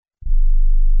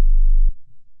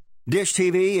Dish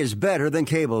TV is better than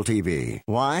cable TV.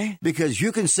 Why? Because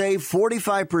you can save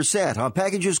 45% on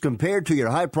packages compared to your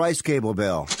high-priced cable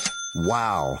bill.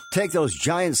 Wow. Take those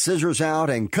giant scissors out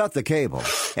and cut the cable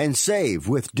and save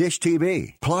with Dish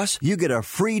TV. Plus, you get a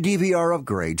free DVR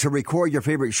upgrade to record your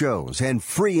favorite shows and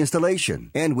free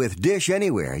installation. And with Dish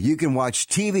Anywhere, you can watch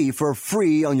TV for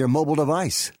free on your mobile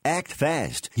device. Act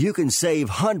fast. You can save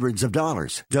hundreds of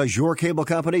dollars. Does your cable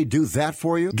company do that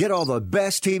for you? Get all the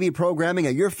best TV programming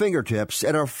at your fingertips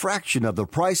at a fraction of the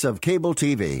price of cable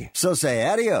TV. So say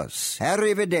adios,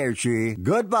 arrivederci,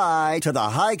 goodbye to the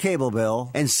high cable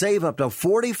bill and save up to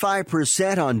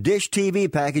 45% on Dish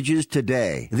TV packages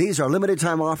today. These are limited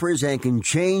time offers and can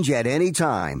change at any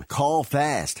time. Call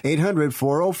fast.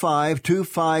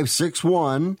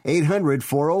 800-405-2561.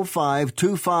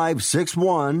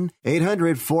 800-405-2561.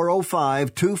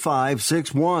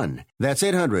 800-405-2561. That's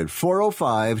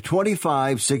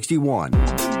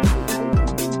 800-405-2561.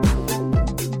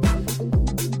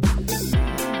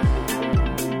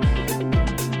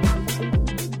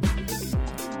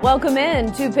 Welcome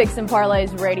in to Picks and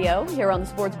Parlays Radio here on the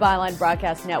Sports Byline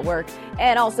Broadcast Network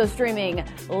and also streaming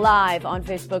live on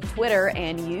Facebook, Twitter,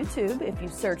 and YouTube. If you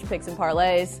search Picks and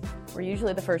Parlays, we're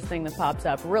usually the first thing that pops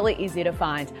up. Really easy to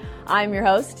find. I'm your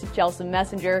host, Chelsea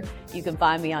Messenger. You can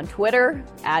find me on Twitter.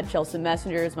 @Chelsea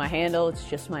Messenger is my handle. It's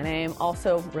just my name.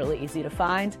 Also really easy to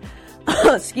find.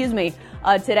 Excuse me.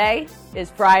 Today is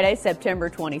Friday, September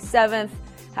 27th.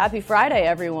 Happy Friday,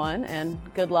 everyone, and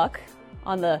good luck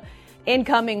on the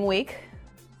incoming week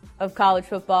of college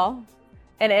football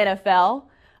and NFL.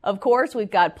 Of course, we've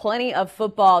got plenty of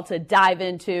football to dive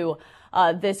into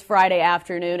this Friday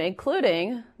afternoon,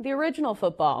 including the original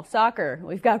football, soccer.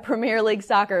 We've got Premier League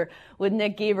soccer with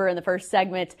Nick Geber in the first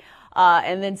segment.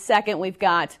 And then second, we've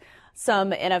got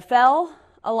some NFL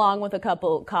along with a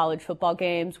couple college football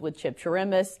games with Chip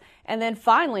Chirimbus. And then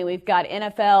finally, we've got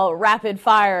NFL Rapid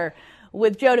Fire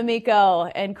with Joe D'Amico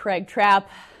and Craig Trapp.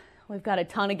 We've got a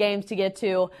ton of games to get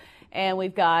to, and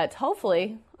we've got,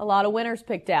 hopefully, a lot of winners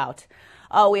picked out.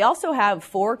 We also have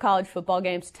 4 college football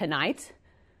games tonight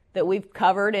that we've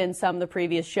covered in some of the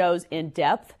previous shows in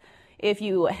depth. If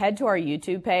you head to our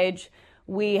YouTube page,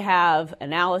 we have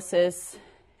analysis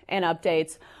and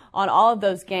updates on all of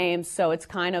those games, so it's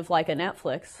kind of like a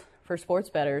Netflix for sports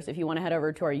bettors if you want to head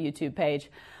over to our YouTube page.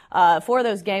 For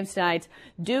those games tonight,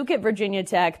 Duke at Virginia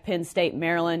Tech, Penn State,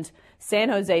 Maryland, San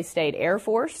Jose State, Air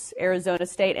Force, Arizona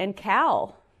State, and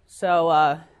Cal. So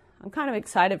I'm kind of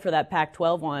excited for that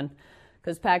Pac-12 one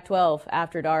because Pac-12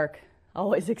 after dark,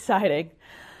 always exciting.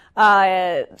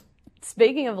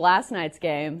 Speaking of last night's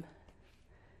game,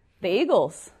 the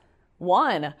Eagles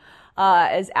won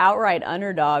as outright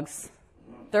underdogs,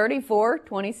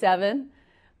 34-27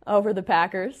 over the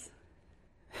Packers.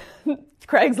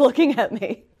 Craig's looking at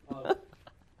me.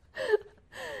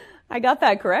 I got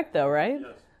that correct, though, right?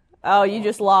 Yes. Oh, you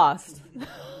just lost.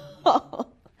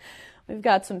 We've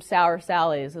got some sour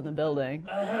Sallies in the building.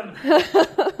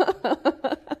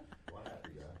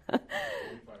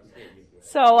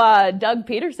 So Doug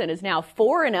Peterson is now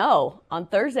 4-0 on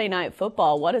Thursday Night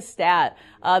Football. What a stat.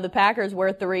 The Packers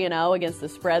were 3-0 against the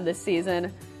spread this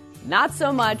season. Not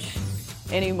so much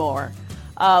anymore.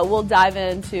 We'll dive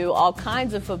into all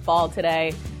kinds of football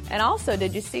today. And also,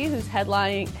 did you see who's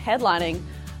headlining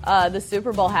the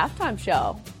Super Bowl halftime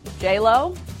show?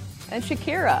 J-Lo and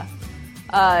Shakira.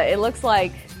 It looks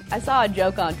like, I saw a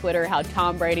joke on Twitter how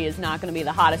Tom Brady is not going to be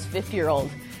the hottest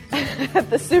 50-year-old at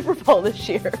the Super Bowl this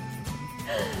year.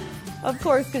 Of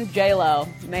course, because J-Lo,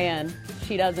 man,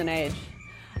 she doesn't age.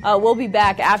 We'll be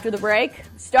back after the break,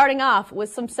 starting off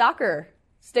with some soccer.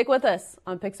 Stick with us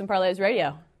on Picks and Parlays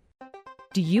Radio.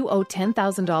 Do you owe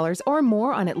 $10,000 or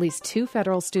more on at least 2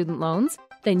 federal student loans?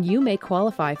 Then you may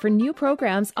qualify for new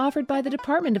programs offered by the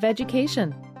Department of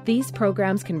Education. These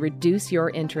programs can reduce your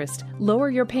interest,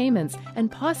 lower your payments,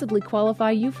 and possibly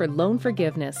qualify you for loan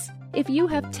forgiveness. If you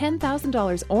have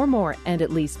 $10,000 or more and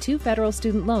at least 2 federal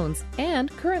student loans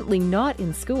and currently not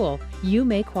in school, you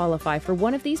may qualify for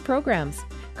one of these programs.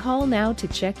 Call now to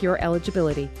check your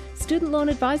eligibility. Student loan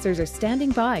advisors are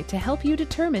standing by to help you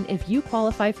determine if you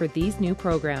qualify for these new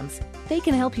programs. They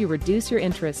can help you reduce your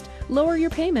interest, lower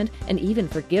your payment, and even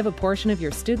forgive a portion of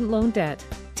your student loan debt.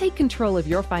 Take control of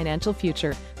your financial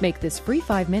future. Make this free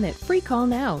 5-minute free call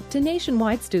now to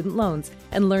Nationwide Student Loans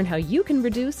and learn how you can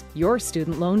reduce your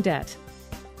student loan debt.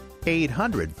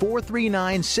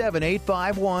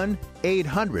 800-439-7851,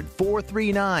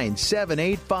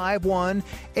 800-439-7851,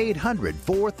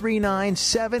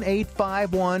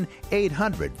 800-439-7851,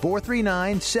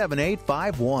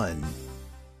 800-439-7851.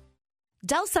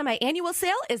 Dell semi-annual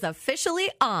sale is officially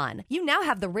on. You now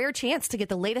have the rare chance to get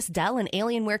the latest Dell and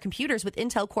Alienware computers with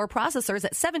Intel Core processors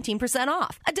at 17%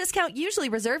 off. A discount usually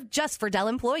reserved just for Dell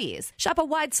employees. Shop a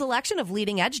wide selection of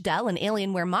leading-edge Dell and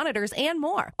Alienware monitors and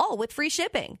more, all with free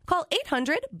shipping. Call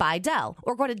 800-BUY-DELL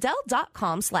or go to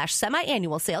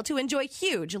Dell.com/semi-annual sale to enjoy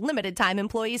huge limited-time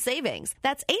employee savings.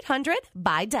 That's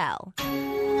 800-BUY-DELL.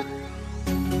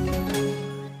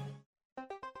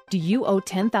 Do you owe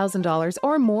 $10,000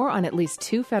 or more on at least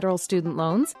 2 federal student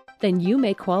loans? Then you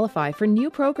may qualify for new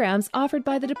programs offered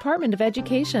by the Department of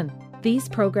Education. These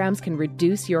programs can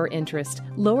reduce your interest,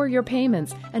 lower your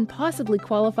payments, and possibly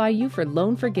qualify you for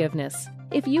loan forgiveness.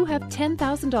 If you have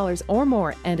 $10,000 or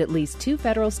more and at least 2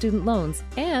 federal student loans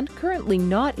and currently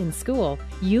not in school,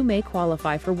 you may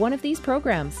qualify for one of these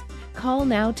programs. Call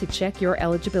now to check your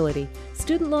eligibility.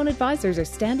 Student loan advisors are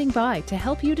standing by to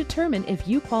help you determine if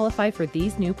you qualify for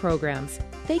these new programs.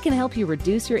 They can help you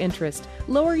reduce your interest,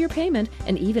 lower your payment,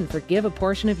 and even forgive a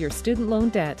portion of your student loan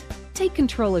debt. Take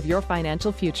control of your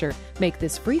financial future. Make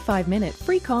this free 5-minute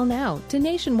free call now to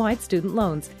Nationwide Student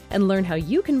Loans and learn how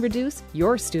you can reduce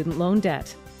your student loan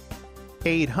debt.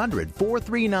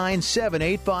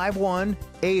 800-439-7851.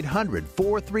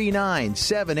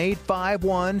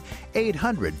 800-439-7851.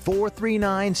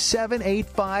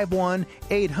 800-439-7851.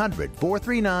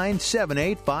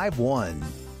 800-439-7851.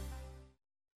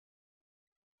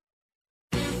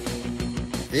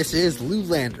 This is Lou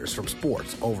Landers from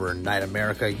Sports Over Night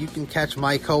America. You can catch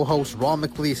my co-host Ron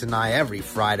McLeese and I every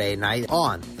Friday night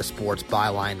on the Sports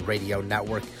Byline Radio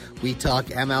Network. We talk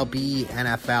MLB,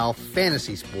 NFL,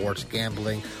 fantasy sports,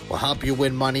 gambling. We'll help you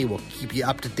win money. We'll keep you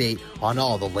up to date on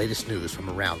all the latest news from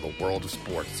around the world of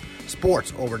sports.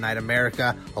 Sports Over Night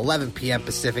America, 11 p.m.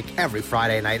 Pacific, every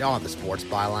Friday night on the Sports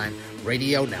Byline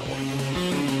Radio Network.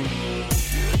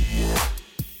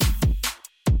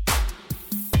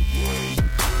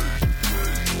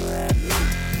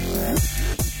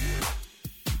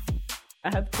 I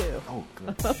have 2. Oh,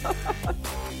 good.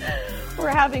 We're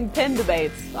having pin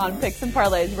debates on Picks and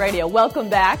Parlays Radio. Welcome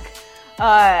back.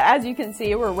 As you can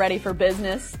see, we're ready for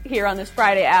business here on this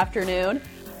Friday afternoon.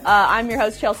 I'm your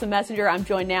host, Chelsea Messenger. I'm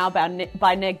joined now by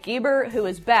Nick Gieber, who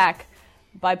is back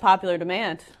by popular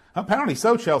demand. Apparently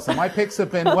so, Chelsea. My picks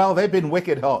have been, well, they've been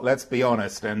wicked hot, let's be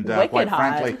honest. And quite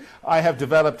frankly, I have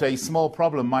developed a small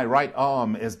problem. My right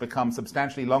arm has become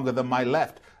substantially longer than my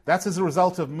left. That's as a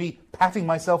result of me patting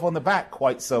myself on the back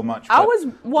quite so much. I was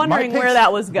wondering where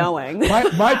that was going.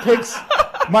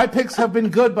 My picks have been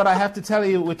good, but I have to tell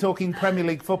you, we're talking Premier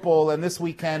League football, and this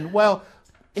weekend, well,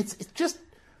 it's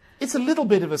a little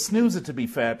bit of a snoozer, to be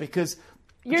fair, because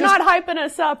you're not hyping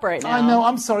us up right now. I know,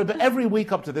 I'm sorry, but every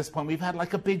week up to this point, we've had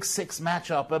like a big 6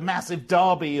 matchup, a massive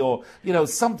derby, or,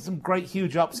 some great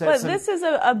huge upsets. But this is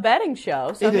a betting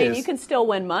show, so you can still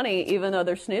win money even though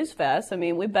they're snooze fest.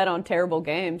 We bet on terrible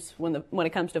games when it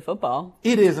comes to football.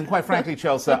 It is, and quite frankly,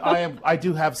 Chelsea, I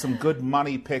do have some good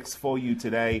money picks for you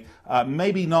today.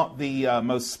 Maybe not the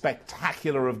most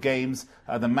spectacular of games,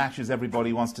 the matches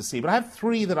everybody wants to see, but I have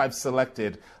 3 that I've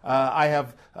selected. I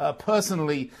have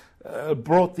personally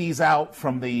brought these out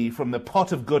from the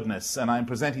pot of goodness, and I'm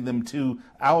presenting them to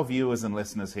our viewers and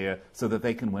listeners here so that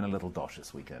they can win a little dosh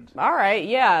this weekend. All right,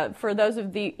 yeah. For those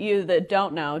of you that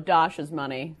don't know, dosh is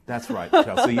money. That's right,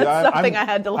 Chelsea. That's something I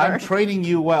had to learn. I'm training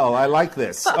you well. I like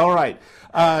this. All right.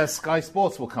 Sky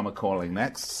Sports will come a-calling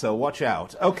next, so watch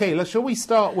out. Okay, shall we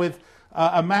start with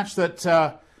a match that...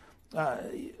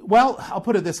 I'll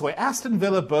put it this way. Aston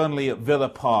Villa, Burnley at Villa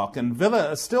Park, and Villa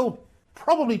are still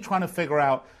probably trying to figure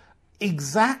out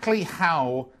exactly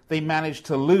how they managed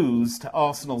to lose to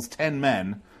Arsenal's 10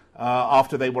 men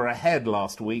after they were ahead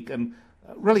last week. And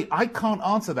really, I can't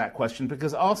answer that question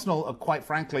because Arsenal are, quite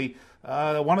frankly,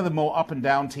 one of the more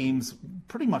up-and-down teams,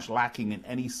 pretty much lacking in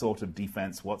any sort of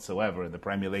defense whatsoever in the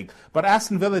Premier League. But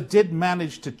Aston Villa did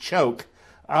manage to choke.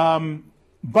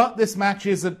 But this match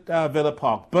is at Villa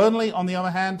Park. Burnley, on the other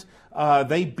hand,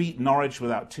 they beat Norwich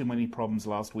without too many problems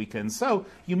last weekend. So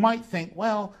you might think,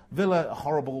 well, Villa,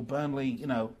 horrible, Burnley,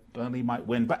 Burnley might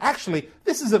win. But actually,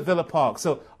 this is at Villa Park.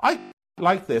 So I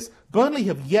like this. Burnley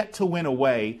have yet to win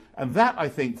away. And that, I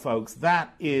think, folks,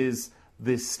 that is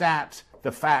the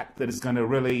fact that is going to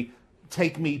really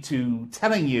take me to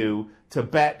telling you to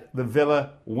bet the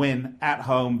Villa win at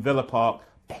home, Villa Park,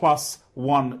 plus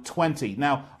 120.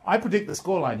 Now, I predict the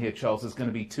scoreline here, Charles, is going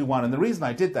to be 2-1. And the reason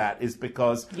I did that is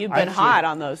because... You've been hot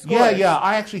on those scores. Yeah.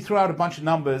 I actually threw out a bunch of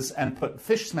numbers and put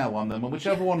fish smell on them. And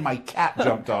whichever one my cat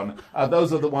jumped on,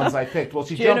 those are the ones I picked. Well,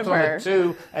 she jumped on a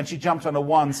 2 and she jumped on a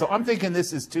 1. So I'm thinking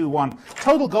this is 2-1.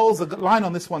 Total goals, the line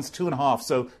on this one's 2.5.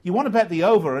 So you want to bet the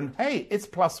over. And, hey, it's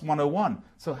plus 101.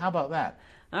 So how about that?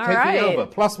 All take right. the over.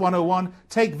 Plus 101.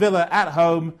 Take Villa at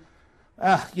home.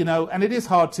 And it is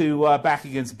hard to back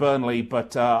against Burnley,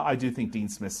 but I do think Dean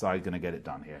Smith's side going to get it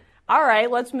done here. All right,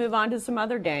 let's move on to some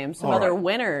other games, some other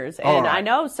winners. And I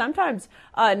know sometimes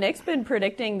Nick's been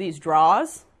predicting these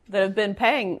draws that have been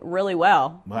paying really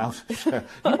well. Well, you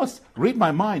must read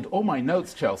my mind, all my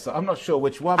notes, Chelsea. I'm not sure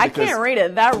which one. I can't read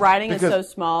it. That writing is so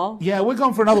small. Yeah, we're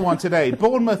going for another one today.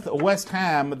 Bournemouth, West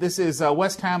Ham. This is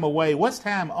West Ham away. West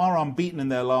Ham are unbeaten in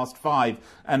their last 5,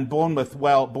 and Bournemouth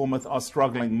are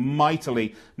struggling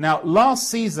mightily. Now, last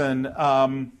season,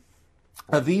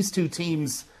 these two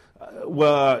teams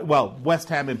West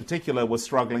Ham in particular was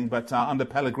struggling, but under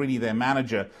Pellegrini, their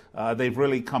manager, they've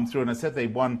really come through. And I said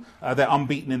they've won, they're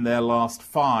unbeaten in their last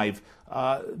 5.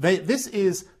 This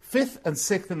is 5th and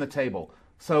 6th in the table.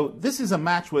 So this is a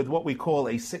match with what we call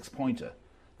a 6-pointer.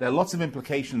 There are lots of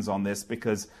implications on this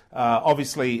because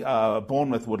obviously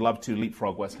Bournemouth would love to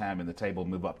leapfrog West Ham in the table,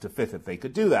 move up to 5th if they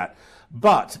could do that.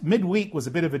 But midweek was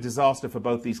a bit of a disaster for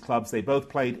both these clubs. They both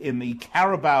played in the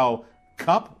Carabao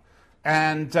Cup.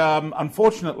 And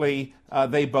unfortunately,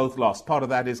 they both lost. Part of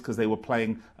that is because they were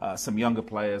playing some younger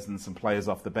players and some players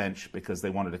off the bench because they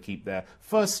wanted to keep their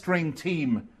first-string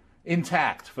team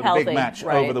intact for the big match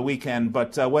over the weekend.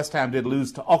 But West Ham did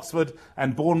lose to Oxford,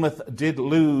 and Bournemouth did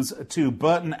lose to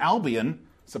Burton Albion,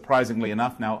 surprisingly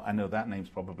enough. Now, I know that name's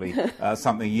probably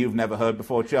something you've never heard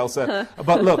before, Chelsea.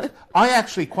 But look, I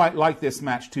actually quite like this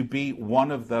match to be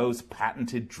one of those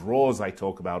patented draws I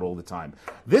talk about all the time.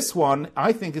 This one,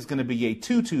 I think, is going to be a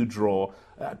 2-2 draw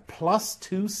at plus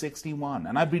 261.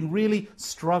 And I've been really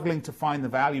struggling to find the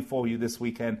value for you this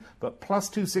weekend. But plus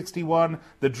 261,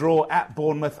 the draw at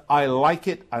Bournemouth, I like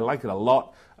it. I like it a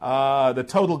lot. The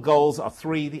total goals are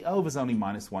 3. The over's only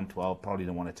minus 112. Probably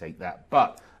don't want to take that.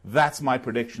 But that's my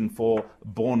prediction for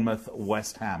Bournemouth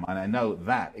West Ham, and I know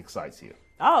that excites you.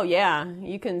 Oh, yeah.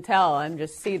 You can tell. I'm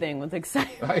just seething with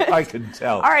excitement. I can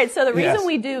tell. All right, so the reason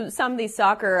we do some of these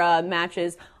soccer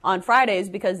matches on Fridays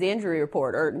because the injury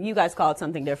report, or you guys call it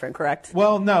something different, correct?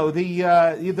 Well, no.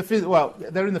 They're in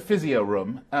the physio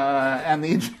room, and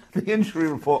the injury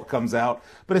report comes out.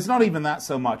 But it's not even that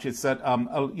so much. It's that, a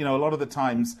lot of the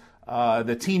times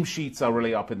the team sheets are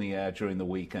really up in the air during the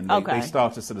week, and they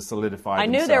start to sort of solidify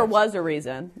themselves. I knew there was a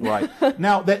reason. Right.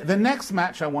 Now, the next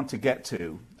match I want to get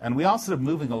to, and we are sort of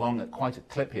moving along at quite a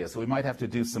clip here, so we might have to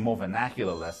do some more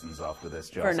vernacular lessons after this,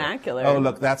 Joseph. Vernacular? Oh,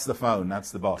 look, that's the phone.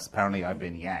 That's the boss. Apparently, I've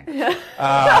been yanked.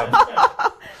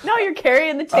 No, you're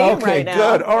carrying the team right now.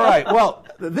 Okay, good. All right. Well,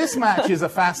 this match is a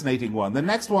fascinating one. The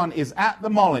next one is at the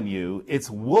Molineux.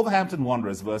 It's Wolverhampton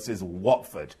Wanderers versus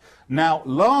Watford. Now,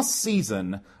 last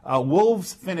season,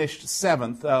 Wolves finished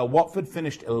 7th. Watford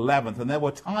finished 11th. And there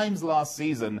were times last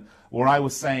season where I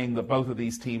was saying that both of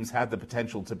these teams had the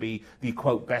potential to be the,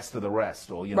 quote, best of the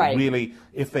rest. Or, really,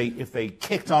 if they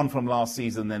kicked on from last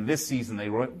season, then this season they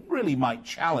really might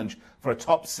challenge for a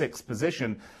top 6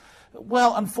 position.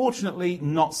 Well, unfortunately,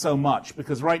 not so much,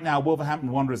 because right now Wolverhampton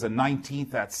Wanderers are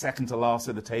 19th, that's second to last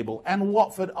in the table, and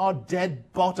Watford are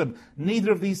dead bottom.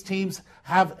 Neither of these teams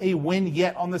have a win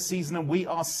yet on the season, and we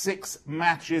are 6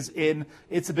 matches in.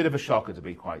 It's a bit of a shocker, to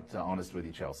be quite honest with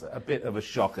you, Chelsea. A bit of a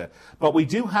shocker. But we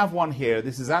do have one here.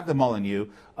 This is at the Molineux.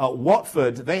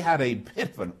 Watford, they had a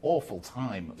bit of an awful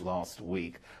time last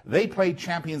week. They played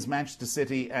champions Manchester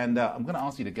City, and I'm going to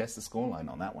ask you to guess the scoreline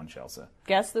on that one, Chelsea.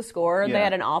 Guess the score? Yeah. They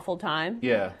had an awful time?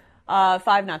 Yeah.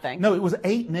 5-0. No, it was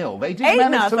 8-0. They did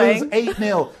manage to lose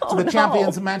 8-0 to the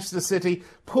champions Manchester City.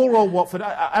 Poor old Watford.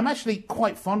 I'm actually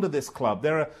quite fond of this club.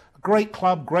 They're a great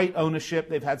club, great ownership.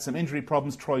 They've had some injury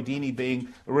problems, Troy Deeney being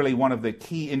really one of the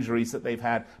key injuries that they've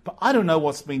had. But I don't know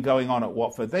what's been going on at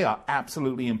Watford. They are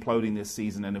absolutely imploding this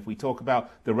season. And if we talk about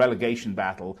the relegation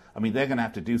battle, I mean, they're going to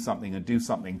have to do something and do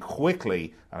something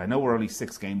quickly. And I know we're only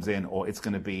 6 games in, or it's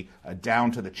going to be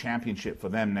down to the championship for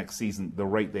them next season, the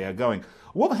rate they are going.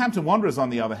 Wolverhampton Wanderers, on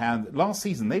the other hand, last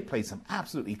season they played some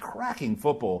absolutely cracking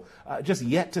football. Just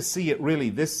yet to see it really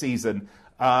this season.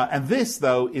 And this,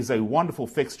 though, is a wonderful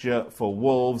fixture for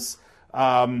Wolves.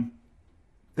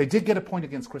 They did get a point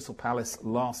against Crystal Palace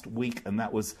last week, and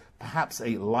that was perhaps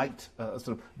a light, sort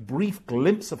of brief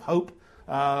glimpse of hope.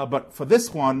 But for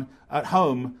this one at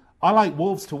home, I like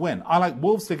Wolves to win. I like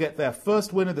Wolves to get their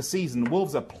first win of the season.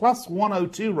 Wolves are plus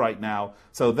 102 right now,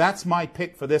 so that's my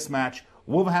pick for this match.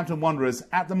 Wolverhampton Wanderers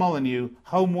at the Molineux,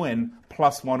 home win,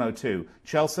 plus 102.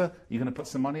 Chelsea, you going to put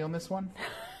some money on this one?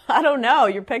 I don't know.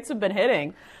 Your picks have been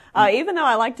hitting. Even though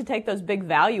I like to take those big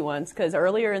value ones, because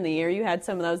earlier in the year you had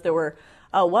some of those that were,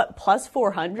 plus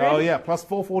 400? Oh, yeah, plus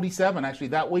 447. Actually,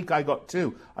 that week I got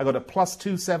 2. I got a plus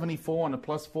 274 and a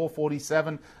plus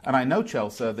 447. And I know,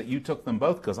 Chelsea, that you took them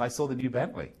both because I saw the new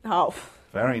Bentley. Oh,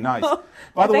 Very nice.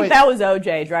 I think that was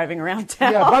OJ driving around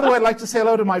town. Yeah, by the way, I'd like to say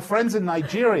hello to my friends in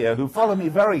Nigeria who follow me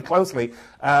very closely.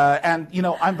 And,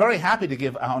 I'm very happy to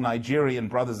give our Nigerian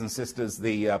brothers and sisters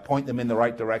point them in the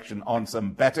right direction on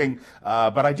some betting.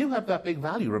 But I do have that big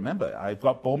value. Remember, I've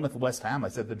got Bournemouth West Ham. I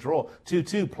said the draw,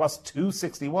 2-2 plus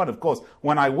 261. Of course,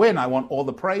 when I win, I want all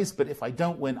the praise. But if I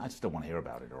don't win, I just don't want to hear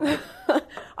about it. All right?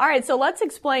 All right, so let's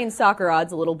explain soccer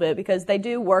odds a little bit because they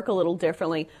do work a little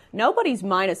differently. Nobody's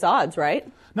minus odds,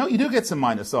 right? No, you do get some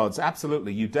minus odds.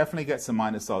 Absolutely. You definitely get some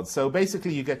minus odds. So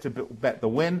basically you get to bet the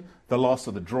win, the loss,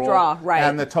 or the draw. Right.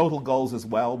 And the total goals as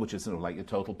well, which is sort of like your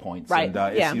total points. Right.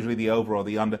 And it's usually the over or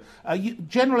the under.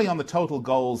 Generally on the total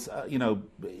goals,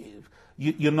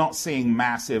 you're not seeing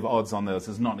massive odds on those.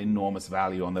 There's not enormous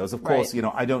value on those. Of course,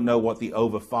 I don't know what the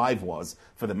over 5 was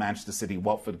for the Manchester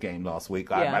City-Watford game last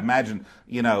week. I imagine,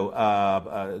 8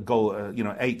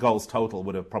 goals total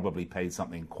would have probably paid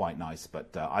something quite nice,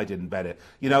 but I didn't bet it.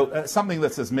 Something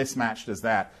that's as mismatched as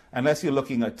that, unless you're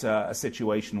looking at a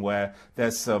situation where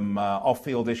there's some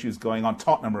off-field issues going on.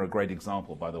 Tottenham are a great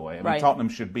example, by the way. I mean, Tottenham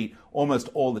should beat almost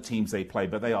all the teams they play,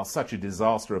 but they are such a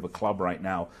disaster of a club right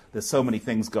now. There's so many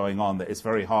things going on that it's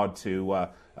very hard to.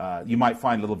 You might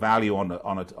find a little value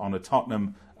on a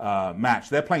Tottenham match.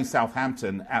 They're playing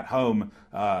Southampton at home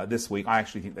this week. I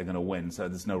actually think they're going to win, so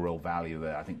there's no real value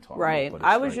there. I think Tottenham. Right.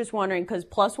 I was just wondering because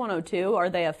plus 102, are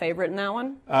they a favorite in that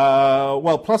one?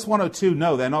 Well, plus 102,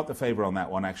 no, they're not the favorite on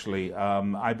that one. Actually,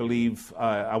 I believe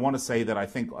I want to say that I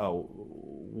think.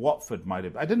 Watford might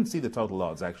have. I didn't see the total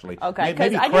odds, actually. Okay,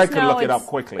 maybe Craig could look it up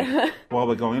quickly while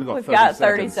we're going. We've got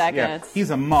 30 seconds. Yeah, he's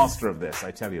a master of this,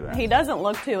 I tell you that. He doesn't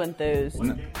look too enthused. All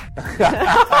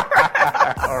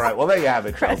right, well, there you have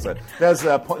it, Chelsea. There's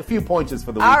a few pointers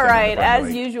for the weekend. All right,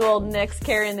 as usual, Nick's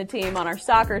carrying the team on our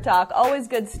soccer talk. Always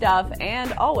good stuff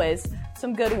and always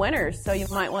some good winners, so you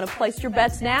might want to place your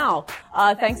bets now.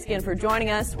 Thanks again for joining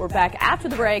us. We're back after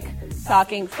the break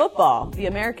talking football, the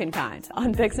American kind,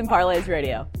 on Picks and Parlays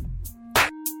Radio.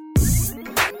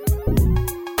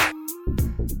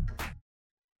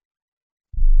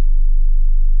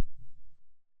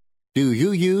 Do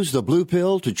you use the blue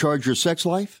pill to charge your sex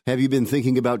life? Have you been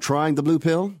thinking about trying the blue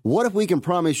pill? What if we can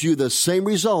promise you the same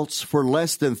results for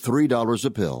less than $3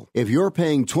 a pill? If you're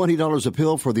paying $20 a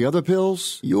pill for the other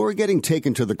pills, you're getting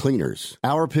taken to the cleaners.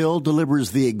 Our pill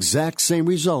delivers the exact same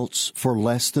results for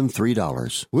less than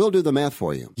 $3. We'll do the math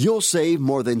for you. You'll save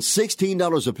more than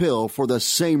 $16 a pill for the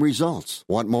same results.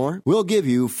 Want more? We'll give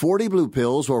you 40 blue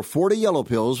pills or 40 yellow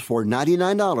pills for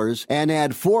 $99 and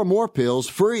add 4 more pills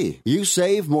free. You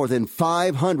save more than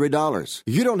 $500.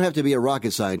 You don't have to be a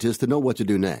rocket scientist to know what to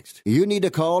do next. You need to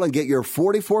call and get your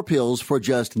 44 pills for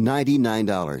just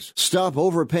 $99. Stop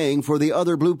overpaying for the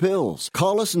other blue pills.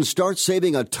 Call us and start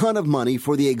saving a ton of money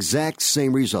for the exact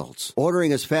same results. Ordering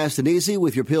is fast and easy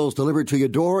with your pills delivered to your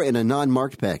door in a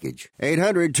non-marked package.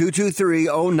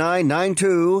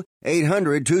 800-223-0992.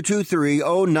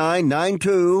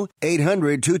 800-223-0992.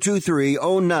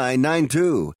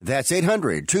 800-223-0992. That's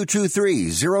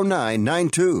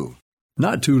 800-223-0992.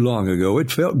 Not too long ago,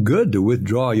 it felt good to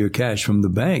withdraw your cash from the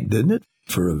bank, didn't it?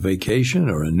 For a vacation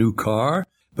or a new car.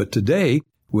 But today,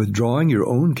 withdrawing your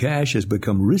own cash has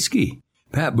become risky.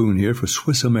 Pat Boone here for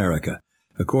Swiss America.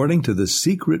 According to The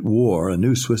Secret War, a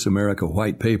new Swiss America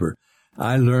white paper,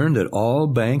 I learned that all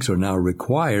banks are now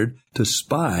required to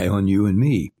spy on you and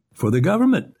me for the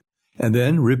government, and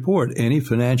then report any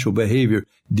financial behavior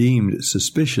deemed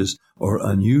suspicious or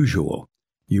unusual.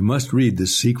 You must read The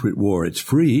Secret War. It's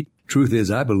free. Truth is,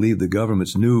 I believe the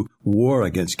government's new war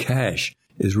against cash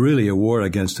is really a war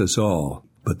against us all.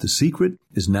 But the secret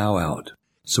is now out.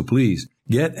 So please,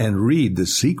 get and read The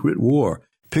Secret War.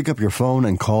 Pick up your phone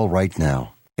and call right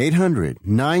now.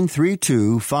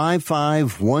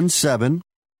 800-932-5517.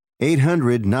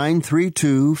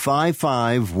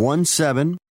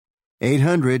 800-932-5517.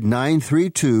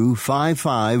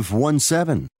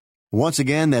 800-932-5517. Once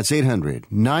again, that's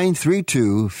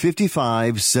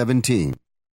 800-932-5517.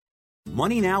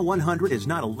 Money Now 100 is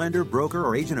not a lender, broker,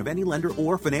 or agent of any lender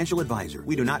or financial advisor.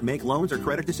 We do not make loans or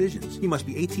credit decisions. You must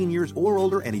be 18 years or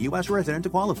older and a U.S. resident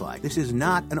to qualify. This is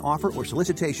not an offer or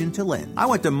solicitation to lend. I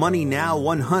went to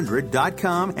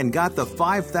MoneyNow100.com and got the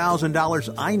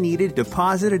 $5,000 I needed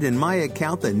deposited in my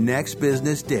account the next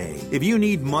business day. If you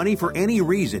need money for any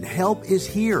reason, help is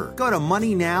here. Go to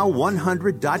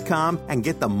MoneyNow100.com and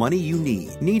get the money you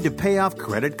need. Need to pay off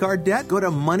credit card debt? Go to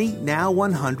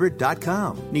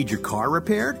MoneyNow100.com. Need your car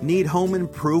repaired? Need home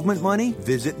improvement money?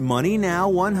 Visit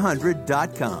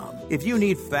MoneyNow100.com. If you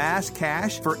need fast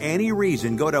cash for any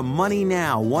reason, go to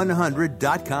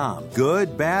moneynow100.com.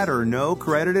 Good, bad, or no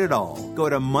credit at all. Go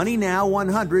to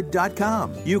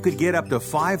moneynow100.com. You could get up to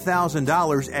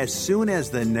 $5,000 as soon as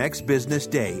the next business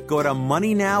day. Go to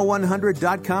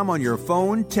moneynow100.com on your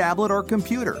phone, tablet, or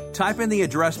computer. Type in the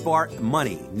address bar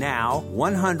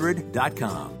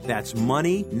moneynow100.com. That's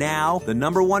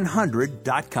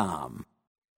moneynow100.com.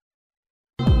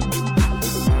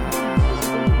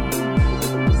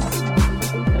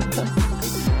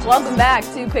 Welcome back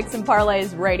to Picks and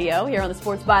Parlays Radio here on the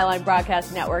Sports Byline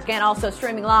Broadcast Network, and also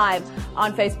streaming live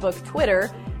on Facebook, Twitter,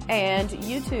 and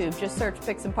YouTube. Just search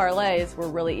Picks and Parlays. We're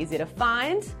really easy to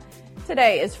find.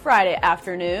 Today is Friday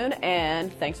afternoon,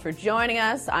 and thanks for joining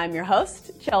us. I'm your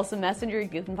host, Chelsea Messenger.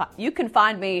 You can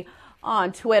find me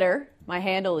on Twitter. My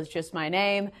handle is just my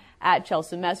name, at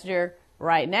Chelsea Messenger.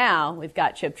 Right now, we've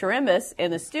got Chip Chirimbus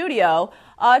in the studio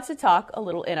to talk a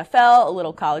little NFL, a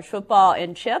little college football.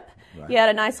 And Chip, right, you had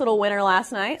a nice little winner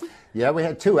last night. Yeah, we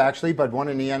had two actually, but one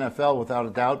in the NFL without a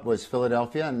doubt was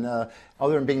Philadelphia. And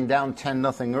other than being down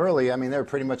 10-0 early, I mean, they were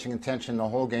pretty much in contention the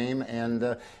whole game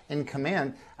and in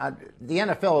command. The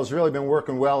NFL has really been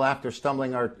working well after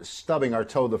stubbing our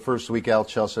toe the first week out,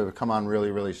 Chelsea. They've come on really,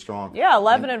 really strong. Yeah,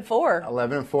 11-4.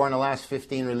 11-4 in the last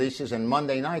 15 releases. And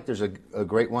Monday night, there's a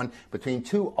great one between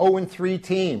two 0-3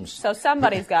 teams. So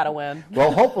somebody's got to win.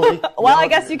 Well, hopefully. Well, I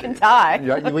guess you can tie.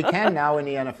 We can now in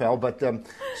the NFL, but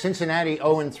Cincinnati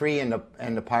 0-3 and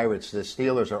the Pirates, the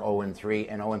Steelers are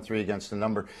 0-3 and 0-3 against the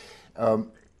number.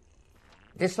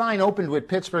 This line opened with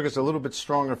Pittsburgh as a little bit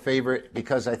stronger favorite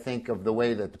because I think of the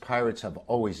way that the Pirates have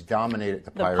always dominated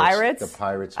the Pirates. The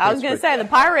Pirates. I was going to say the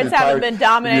Pirates haven't been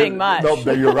dominating much. No,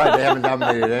 you're right. They haven't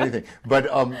dominated anything. But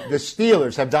the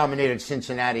Steelers have dominated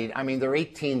Cincinnati. I mean, they're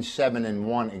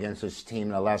 18-7-1 against this team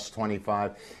in the last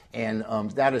 25. And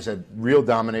that is a real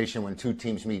domination when two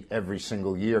teams meet every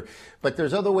single year. But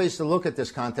there's other ways to look at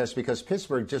this contest because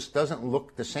Pittsburgh just doesn't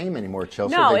look the same anymore,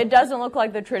 Chelsea. No, it doesn't look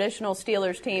like the traditional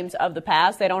Steelers teams of the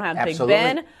past. They don't have Absolutely.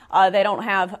 Big Ben. They don't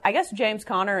have, I guess James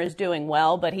Conner is doing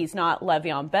well, but he's not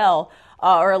Le'Veon Bell.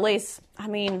 Or at least, I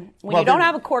mean, when you don't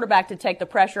have a quarterback to take the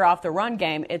pressure off the run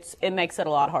game, it makes it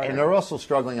a lot harder. And they're also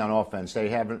struggling on offense.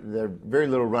 They're very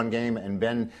little run game, and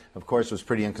Ben, of course, was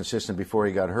pretty inconsistent before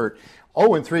he got hurt.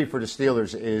 0-3 for the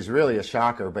Steelers is really a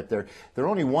shocker, but they're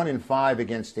only 1-5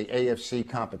 against the AFC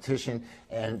competition,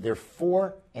 and they're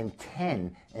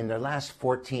 4-10 in their last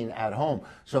 14 at home.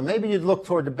 So maybe you'd look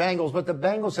toward the Bengals, but the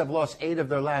Bengals have lost 8 of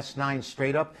their last 9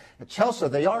 straight up. At Chelsea,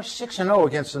 they are 6-0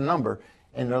 against the number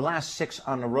in their last 6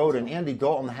 on the road, and Andy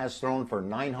Dalton has thrown for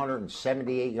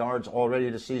 978 yards already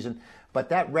this season. But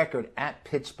that record at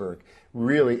Pittsburgh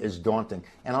really is daunting.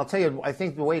 And I'll tell you, I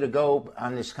think the way to go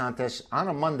on this contest on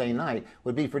a Monday night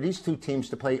would be for these two teams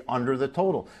to play under the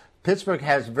total. Pittsburgh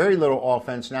has very little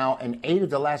offense now, and 8 of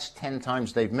the last 10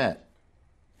 times they've met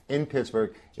in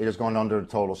Pittsburgh, it has gone under the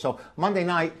total. So Monday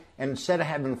night, instead of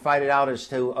having to fight it out as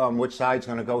to which side's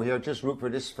going to go here, just root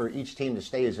for each team to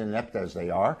stay as inept as they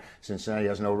are. Cincinnati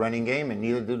has no running game, and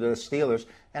neither do the Steelers.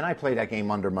 And I play that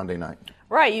game under Monday night.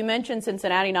 Right. You mentioned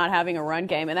Cincinnati not having a run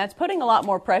game, and that's putting a lot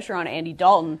more pressure on Andy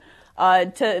Dalton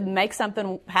to make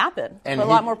something happen. And put a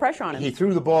lot more pressure on him. He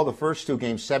threw the ball the first 2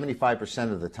 games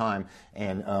 75% of the time.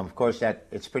 And, of course,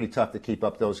 it's pretty tough to keep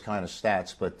up those kind of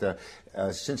stats. But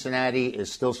Cincinnati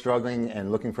is still struggling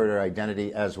and looking for their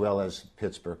identity as well as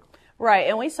Pittsburgh. Right,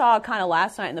 and we saw kind of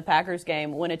last night in the Packers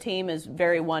game when a team is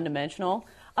very one-dimensional.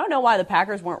 I don't know why the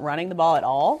Packers weren't running the ball at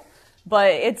all, but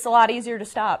it's a lot easier to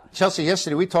stop. Chelsea,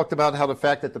 yesterday we talked about how the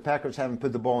fact that the Packers haven't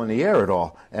put the ball in the air at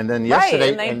all. And then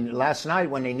yesterday and last night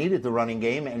when they needed the running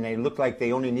game and they looked like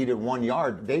they only needed 1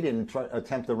 yard, they didn't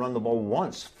attempt to run the ball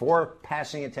once. 4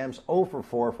 passing attempts, 0 for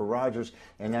 4 for Rodgers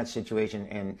in that situation,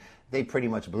 and they pretty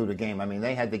much blew the game. I mean,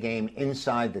 they had the game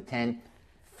inside the 10.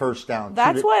 First down,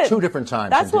 two different times.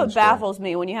 That's what baffles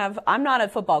me when you have. I'm not a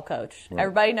football coach. Right.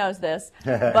 Everybody knows this.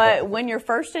 But when you're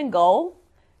first and goal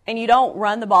and you don't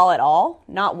run the ball at all,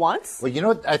 not once. Well, you know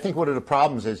what? I think one of the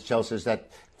problems is, Chelsea, is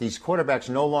that these quarterbacks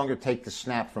no longer take the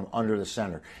snap from under the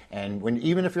center. And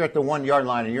even if you're at the 1 yard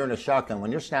line and you're in a shotgun,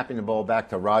 when you're snapping the ball back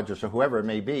to Rodgers or whoever it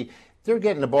may be, they're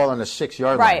getting the ball on the 6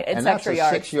 yard line. Right, it's and that's extra a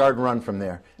yards. 6 yard run from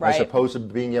there, right, as opposed to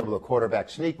being able to quarterback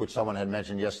sneak, which someone had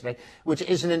mentioned yesterday, which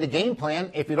isn't in the game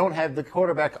plan if you don't have the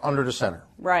quarterback under the center.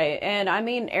 Right, and I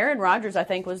mean, Aaron Rodgers, I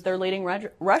think, was their leading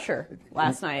rusher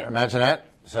last night. Imagine that.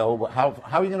 So how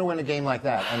are you going to win a game like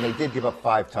that? And they did give up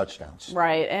 5 touchdowns.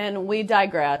 Right, and we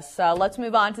digress. Let's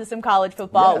move on to some college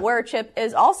football, where Chip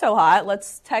is also hot.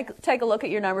 Let's take a look at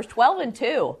your numbers.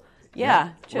 12-2 Yeah,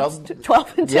 well,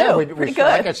 12-2. Yeah, pretty good.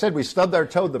 Like I said, we stubbed our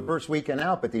toe the first weekend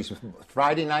out, but these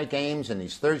Friday night games and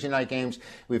these Thursday night games,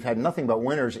 we've had nothing but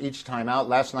winners each time out.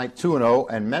 Last night, 2-0,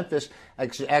 and Memphis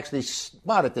actually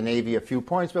spotted the Navy a few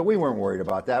points, but we weren't worried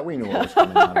about that. We knew what was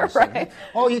coming on. Right.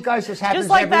 Oh, you guys, this happens just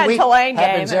like every that week. Tulane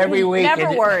Happens game. every week.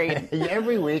 Never worried.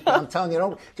 Every week. I'm telling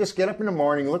you, just get up in the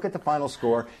morning, look at the final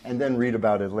score, and then read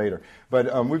about it later.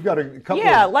 But we've got a couple.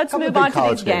 Yeah, of, let's couple move of on big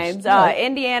to these games.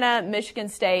 Indiana, Michigan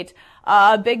State.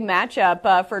 A big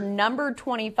matchup for number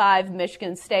 25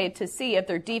 Michigan State to see if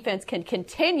their defense can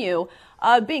continue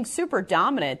being super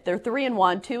dominant. They're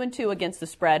 3-1, 2-2 against the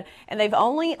spread, and they've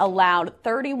only allowed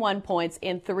 31 points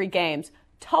in 3 games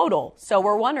total. So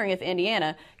we're wondering if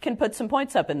Indiana can put some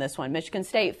points up in this one. Michigan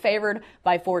State favored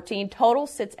by 14. Total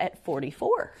sits at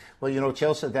 44. Well,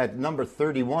 Chelsea, that number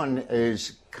 31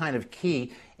 is kind of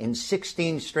key. In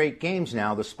 16 straight games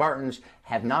now, the Spartans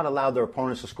have not allowed their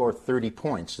opponents to score 30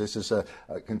 points. This is a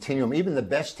continuum. Even the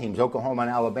best teams, Oklahoma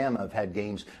and Alabama, have had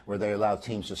games where they allowed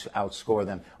teams to outscore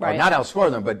them. Right. Or not outscore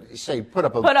them, but say put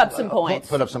up some points.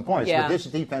 Put up some points. Yeah. But this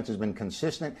defense has been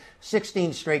consistent.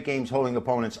 16 straight games holding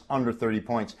opponents under 30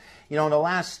 points. In the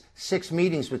last 6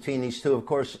 meetings between these two, of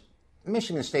course,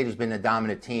 Michigan State has been a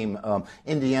dominant team.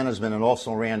 Indiana's been an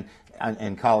also-ran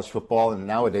in college football and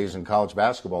nowadays in college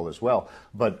basketball as well.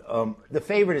 But the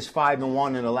favorite is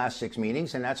 5-1 in the last 6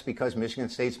 meetings, and that's because Michigan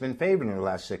State's been favored in the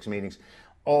last 6 meetings.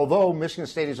 Although Michigan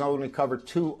State has only covered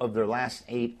 2 of their last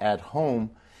 8 at home.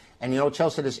 And,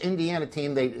 Chelsea, this Indiana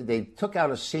team, they took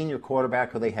out a senior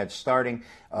quarterback who they had starting,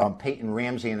 Peyton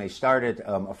Ramsey, and they started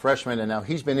a freshman, and now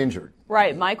he's been injured.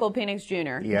 Right, Michael Penix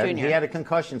Jr. Yeah, he had a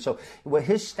concussion. So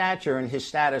his stature and his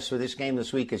status for this game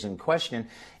this week is in question.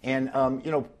 And,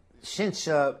 since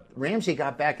Ramsey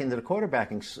got back into the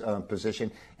quarterbacking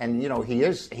position, and he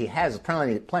has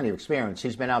plenty of experience.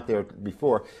 He's been out there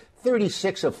before.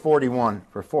 36 of 41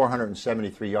 for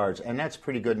 473 yards, and that's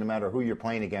pretty good no matter who you're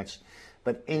playing against.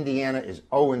 But Indiana is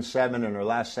 0-7 in their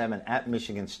last 7 at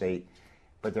Michigan State,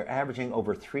 but they're averaging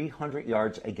over 300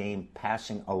 yards a game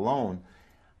passing alone.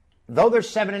 Though they're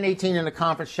 7-18 in the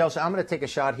conference, Chelsea, I'm going to take a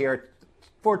shot here.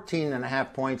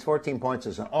 14.5 points. 14 points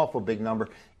is an awful big number.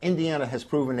 Indiana has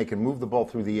proven they can move the ball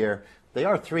through the air. They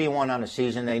are 3-1 on the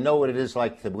season. They know what it is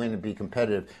like to win and be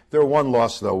competitive. Their one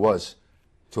loss, though, was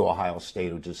to Ohio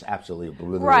State, who just absolutely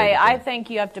obliterated Right. them. I think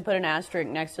you have to put an asterisk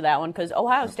next to that one because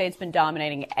Ohio State's been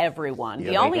dominating everyone. Yeah,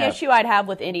 the only issue I'd have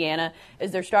with Indiana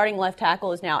is their starting left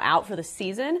tackle is now out for the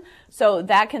season, so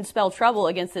that can spell trouble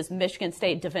against this Michigan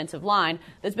State defensive line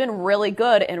that's been really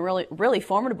good and really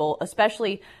formidable,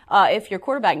 especially if your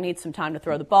quarterback needs some time to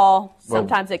throw the ball.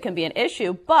 Sometimes it can be an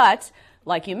issue, but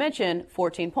like you mentioned,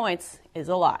 14 points is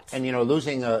a lot. And,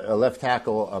 losing a left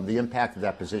tackle, the impact of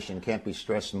that position can't be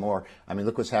stressed more. I mean,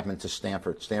 look what's happened to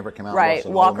Stanford. Stanford came out. Right.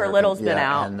 Walker Little's been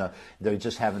out. And they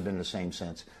just haven't been the same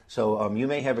since. So you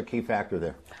may have a key factor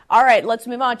there. All right, let's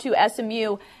move on to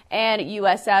SMU and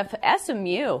USF.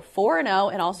 SMU,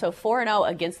 4-0 and also 4-0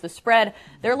 against the spread.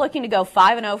 They're looking to go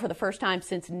 5-0 for the first time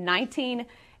since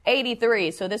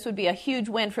 1983, so this would be a huge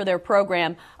win for their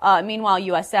program. Meanwhile,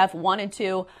 USF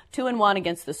 1-2, 2-1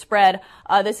 against the spread.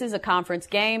 This is a conference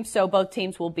game, so both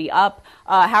teams will be up.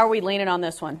 How are we leaning on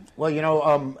this one? Well,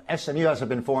 SMU has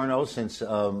been 4-0 since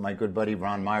my good buddy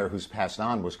Ron Meyer, who's passed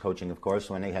on, was coaching, of course,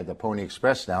 when they had the Pony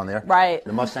Express down there. Right.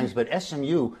 The Mustangs. But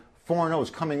SMU 4-0 is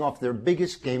coming off their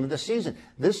biggest game of the season.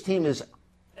 This team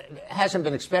hasn't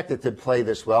been expected to play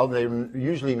this well. They're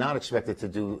usually not expected to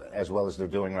do as well as they're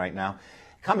doing right now.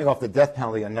 Coming off the death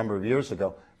penalty a number of years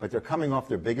ago, but they're coming off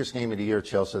their biggest game of the year,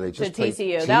 Chelsea. They just played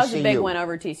TCU. That was a big win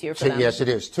over TCU for them. Yes, it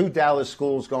is. 2 Dallas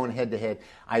schools going head-to-head.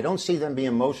 I don't see them being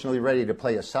emotionally ready to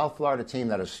play a South Florida team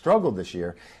that has struggled this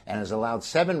year and has allowed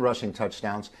 7 rushing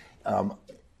touchdowns.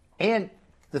 And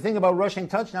the thing about rushing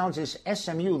touchdowns is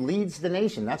SMU leads the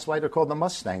nation. That's why they're called the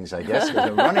Mustangs, I guess, because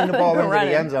they're running the ball into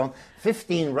the end zone.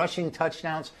 15 rushing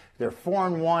touchdowns. They're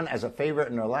 4-1 as a favorite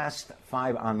in their last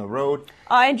 5 on the road.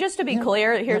 And just to be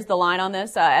clear, here's the line on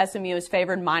this. SMU is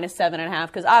favored -7.5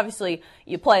 because obviously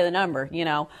you play the number,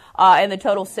 and the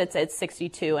total sits at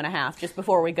 62.5 just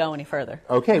before we go any further.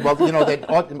 Okay, well,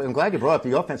 I'm glad you brought up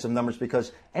the offensive numbers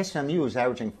because SMU is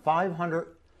averaging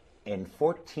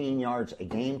 514 yards a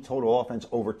game, total offense,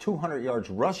 over 200 yards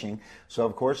rushing. So,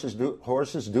 of course,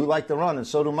 horses do like to run, and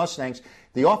so do Mustangs.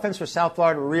 The offense for South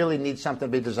Florida really needs something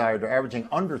to be desired. They're averaging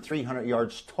under 300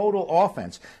 yards total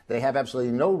offense. They have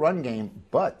absolutely no run game,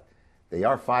 but they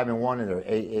are 5-1 in their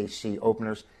AAC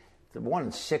openers. They're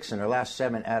 1-6 in their last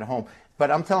 7 at home. But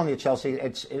I'm telling you, Chelsea,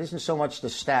 it isn't so much the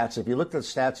stats. If you look at the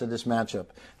stats of this matchup,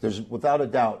 there's without a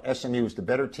doubt SMU is the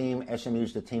better team. SMU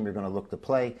is the team you're going to look to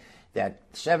play.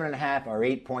 That 7.5 or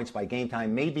 8 points by game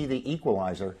time may be the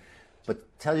equalizer.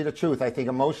 But tell you the truth, I think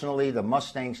emotionally the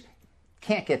Mustangs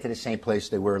can't get to the same place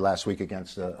they were last week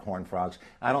against the Horned Frogs.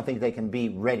 I don't think they can be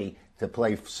ready to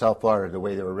play South Florida the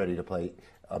way they were ready to play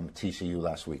TCU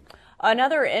last week.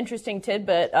 Another interesting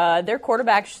tidbit, their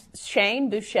quarterback, Shane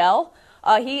Buechele,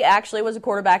 he actually was a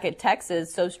quarterback at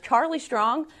Texas. So Charlie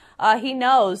Strong, he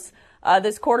knows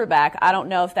this quarterback. I don't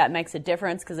know if that makes a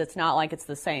difference because it's not like it's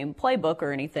the same playbook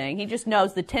or anything. He just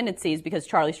knows the tendencies because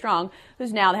Charlie Strong,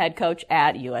 who's now the head coach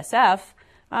at USF,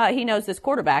 he knows this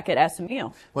quarterback at SMU.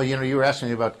 Well, you were asking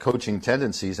me about coaching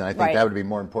tendencies, and I think that would be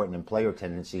more important than player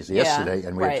tendencies yesterday.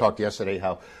 And we had talked yesterday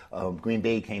how Green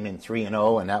Bay came in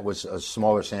 3-0, and that was a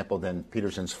smaller sample than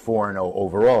Peterson's 4-0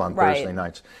 overall on Thursday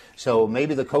nights. So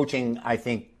maybe the coaching, I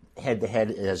think, head-to-head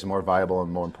is more viable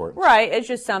and more important. Right. It's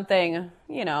just something,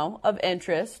 of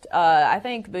interest. I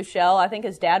think Buechele,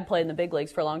 his dad played in the big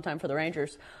leagues for a long time for the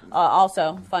Rangers.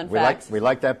 Also, fun fact. We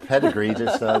like that pedigree.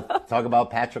 Just talk about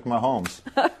Patrick Mahomes.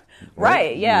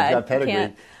 Right, yeah. He's got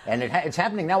pedigree. And it's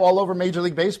happening now all over Major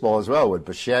League Baseball as well with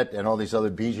Bichette and all these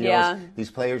other Biggio's. Yeah. These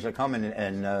players are coming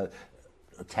and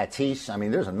Tatis. I mean,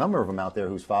 there's a number of them out there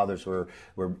whose fathers were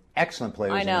excellent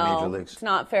players in the major leagues. It's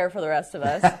not fair for the rest of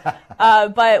us.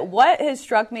 But what has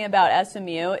struck me about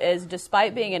SMU is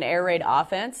despite being an air raid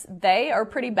offense, they are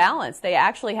pretty balanced. They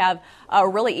actually have a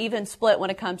really even split when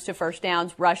it comes to first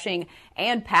downs, rushing,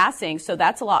 and passing. So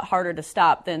that's a lot harder to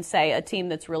stop than, say, a team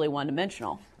that's really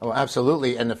one-dimensional. Oh,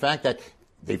 absolutely. And the fact that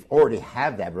they've already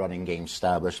had that running game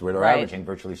established where they're averaging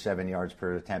virtually 7 yards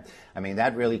per attempt. I mean,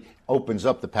 that really opens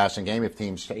up the passing game if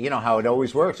teams, how it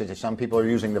always works. Is that some people are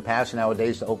using the pass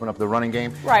nowadays to open up the running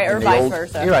game. Right, or vice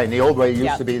versa. You're right. In the old way, it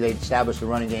used to be they'd establish the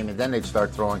running game and then they'd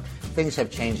start throwing. Things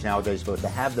have changed nowadays, but to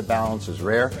have the balance is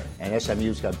rare, and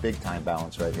SMU's got big-time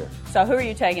balance right here. So who are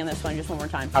you taking this one just one more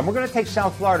time? We're going to take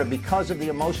South Florida because of the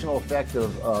emotional effect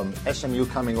of SMU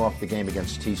coming off the game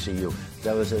against TCU.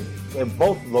 They're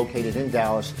both located in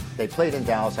Dallas. They played in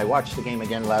Dallas. I watched the game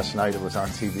again last night. It was on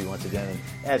TV once again.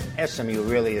 And SMU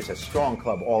really is a strong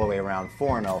club all the way around,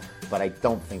 4-0, but I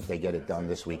don't think they get it done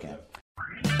this weekend.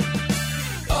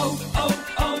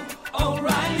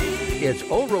 O'Reilly. It's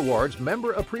O-Rewards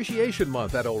Member Appreciation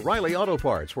Month at O'Reilly Auto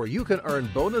Parts, where you can earn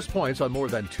bonus points on more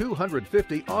than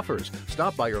 250 offers.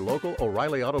 Stop by your local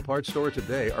O'Reilly Auto Parts store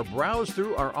today or browse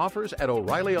through our offers at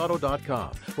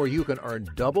O'ReillyAuto.com, where you can earn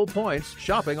double points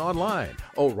shopping online.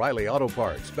 O'Reilly Auto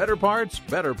Parts. Better parts,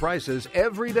 better prices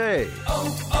every day.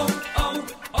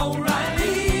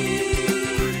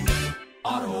 O'Reilly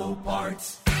Auto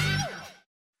Parts.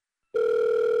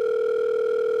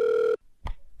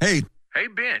 Hey,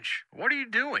 Bench, what are you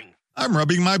doing? I'm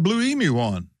rubbing my Blue Emu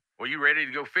on. Well, you ready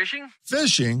to go fishing?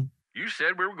 Fishing? You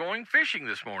said we were going fishing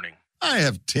this morning. I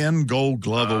have 10 Gold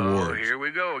Glove awards. Oh, here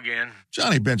we go again.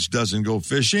 Johnny Bench doesn't go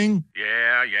fishing.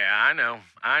 Yeah,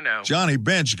 I know. Johnny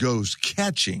Bench goes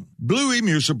catching. Blue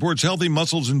Emu supports healthy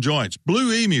muscles and joints.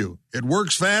 Blue Emu. It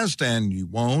works fast and you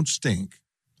won't stink.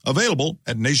 Available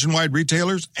at nationwide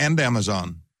retailers and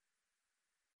Amazon.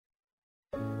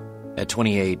 At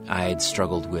 28, I had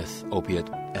struggled with opiate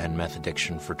and meth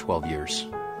addiction for 12 years.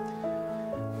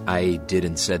 I did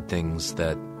and said things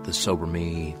that the sober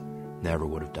me never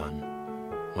would have done.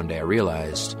 One day I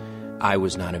realized I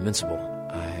was not invincible.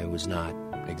 I was not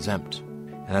exempt.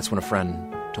 And that's when a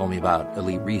friend told me about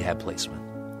Elite Rehab Placement.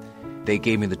 They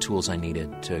gave me the tools I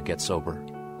needed to get sober,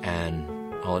 and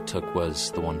all it took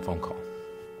was the one phone call.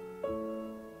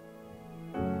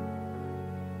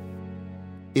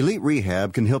 Elite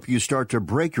Rehab can help you start to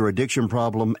break your addiction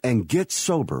problem and get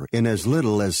sober in as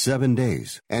little as 7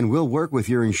 days. And we'll work with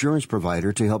your insurance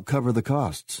provider to help cover the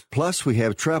costs. Plus, we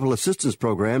have travel assistance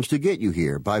programs to get you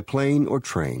here by plane or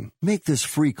train. Make this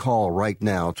free call right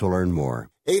now to learn more.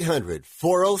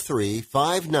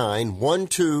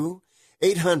 800-403-5912.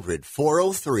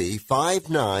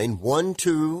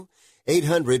 800-403-5912.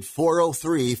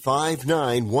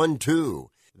 800-403-5912.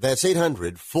 That's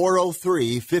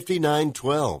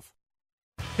 800-403-5912.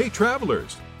 Hey,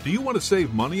 travelers, do you want to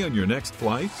save money on your next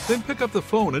flight? Then pick up the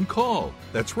phone and call.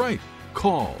 That's right,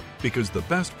 call, because the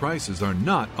best prices are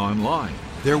not online.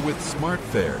 They're with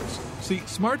SmartFares. See,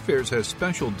 SmartFares has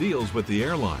special deals with the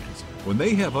airlines. When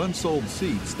they have unsold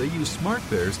seats, they use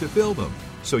SmartFares to fill them.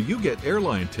 So you get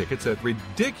airline tickets at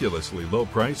ridiculously low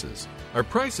prices. Our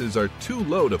prices are too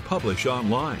low to publish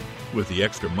online. With the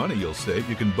extra money you'll save,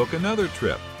 you can book another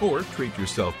trip or treat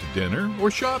yourself to dinner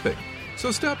or shopping.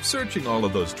 So stop searching all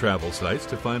of those travel sites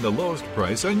to find the lowest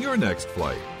price on your next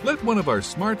flight. Let one of our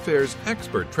SmartFares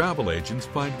expert travel agents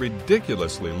find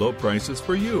ridiculously low prices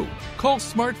for you. Call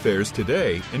SmartFares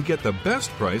today and get the best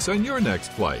price on your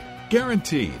next flight.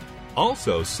 Guaranteed.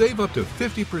 Also, save up to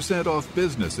 50% off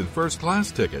business and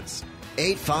first-class tickets.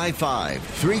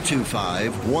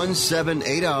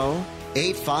 855-325-1780.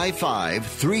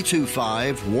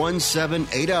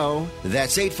 855-325-1780.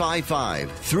 That's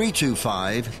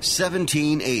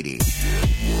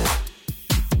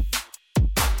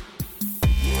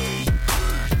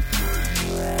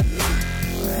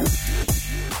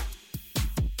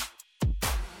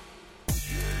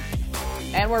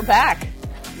And we're back.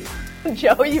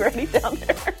 Joe, you ready down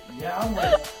there? Yeah, I'm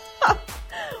ready.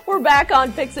 We're back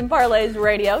on Picks and Parlays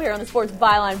Radio here on the Sports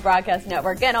Byline Broadcast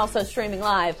Network and also streaming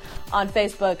live on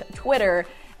Facebook, Twitter,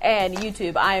 and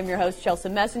YouTube. I am your host, Chelsea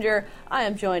Messenger. I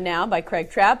am joined now by Craig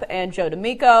Trapp and Joe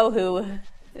D'Amico, who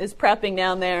is prepping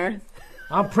down there.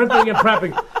 I'm primping and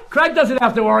prepping. Craig doesn't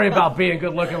have to worry about being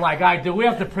good looking like I do. We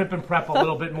have to primp and prep a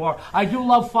little bit more. I do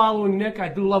love following Nick. I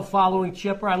do love following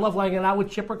Chipper. I love hanging out with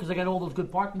Chipper because I get all those good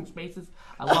parking spaces.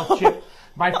 I love Chip.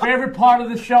 My favorite part of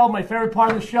the show,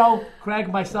 Craig,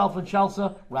 myself, and Chelsea,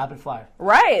 rapid fire.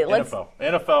 Right.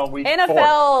 NFL week 4.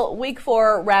 NFL week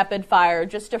 4 rapid fire,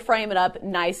 just to frame it up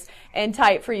nice and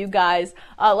tight for you guys.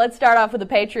 Let's start off with the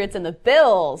Patriots and the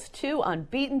Bills, two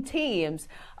unbeaten teams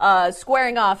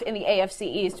squaring off in the AFC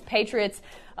East. Patriots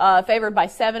favored by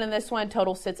 7 in this one.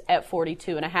 Total sits at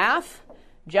 42.5.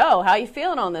 Joe, how you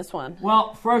feeling on this one?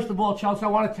 Well, first of all, Chelsea, I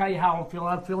want to tell you how I'm feeling.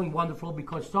 I'm feeling wonderful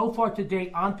because so far to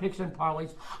date on Picks and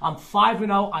Parlays, I'm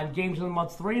 5-0 on games of the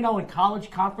month, 3-0 in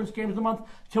college conference games of the month,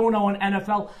 2-0 in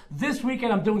NFL. This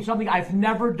weekend, I'm doing something I've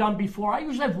never done before. I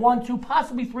usually have 1, 2,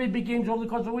 possibly 3 big games over the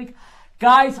course of a week.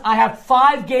 Guys, I have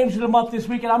 5 games of the month this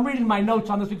weekend. I'm reading my notes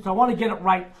on this week, so I want to get it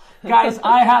right. Guys,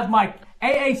 I have my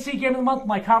AAC game of the month,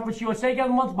 my Conference USA game of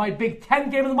the month, my Big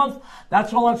Ten game of the month.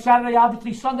 That's all on Saturday.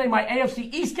 Obviously, Sunday, my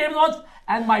AFC East game of the month,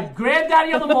 and my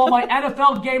granddaddy of them all, my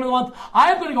NFL game of the month.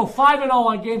 I am going to go 5-0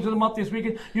 on games of the month this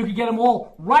weekend. You can get them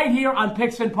all right here on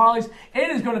Picks and Parlays.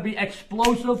 It is going to be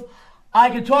explosive.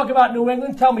 I can talk about New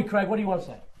England. Tell me, Craig, what do you want to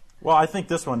say? Well, I think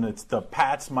this one, it's the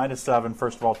Pats -7,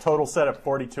 first of all. Total set at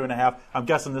 42.5. I'm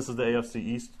guessing this is the AFC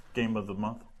East game of the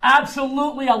month.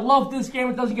 Absolutely. I love this game.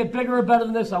 It doesn't get bigger or better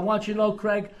than this. I want you to know,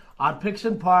 Craig, on Picks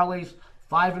and Parlays,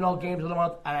 5-0 games of the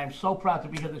month, and I'm so proud to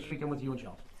be here this weekend with you and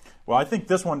Chelsea. Well, I think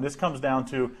this comes down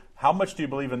to how much do you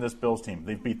believe in this Bills team?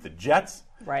 They've beat the Jets.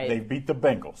 Right. They've beat the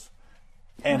Bengals.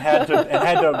 And had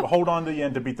to hold on to the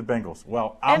end to beat the Bengals.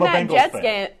 Well, I'm a Bengals fan.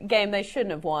 Jets game they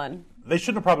shouldn't have won. They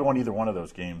shouldn't have probably won either one of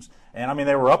those games. And, I mean,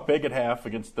 they were up big at half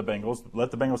against the Bengals,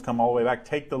 let the Bengals come all the way back,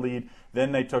 take the lead.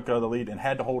 Then they took the lead and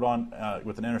had to hold on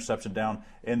with an interception down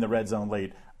in the red zone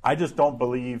late. I just don't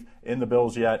believe in the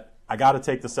Bills yet. I got to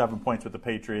take the 7 points with the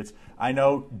Patriots. I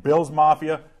know Bills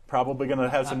Mafia probably going to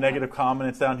have some negative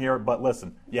comments down here, but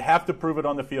listen, you have to prove it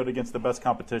on the field against the best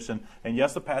competition. And,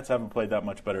 yes, the Pats haven't played that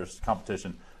much better as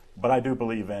competition, but I do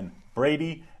believe in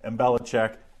Brady and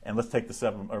Belichick, and let's take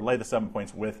lay the 7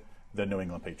 points with the New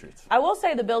England Patriots. I will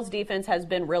say the Bills' defense has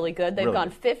been really good. They've Really? gone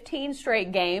 15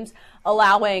 straight games,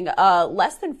 allowing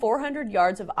less than 400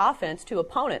 yards of offense to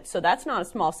opponents. So that's not a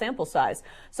small sample size.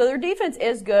 So their defense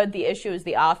is good. The issue is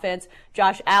the offense.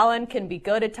 Josh Allen can be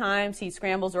good at times. He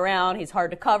scrambles around. He's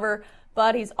hard to cover,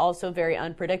 but he's also very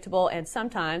unpredictable, and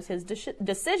sometimes his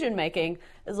decision-making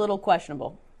is a little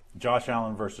questionable. Josh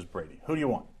Allen versus Brady. Who do you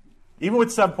want? Even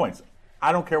with 7 points.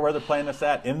 I don't care where they're playing this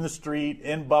at, in the street,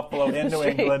 in Buffalo, in New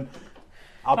England.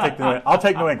 I'll take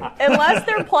New England. Unless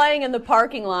they're playing in the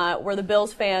parking lot where the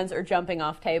Bills fans are jumping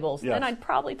off tables, Yes. then I'd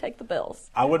probably take the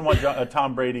Bills. I wouldn't want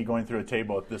Tom Brady going through a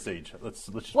table at this age. Let's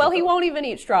just Well, he won't even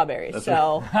eat strawberries. That's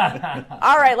So,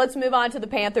 all right, let's move on to the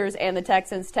Panthers and the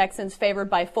Texans. Texans favored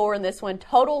by 4 in this one.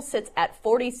 Total sits at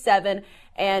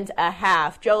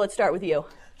 47.5. Joe, let's start with you.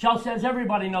 Chelsea, as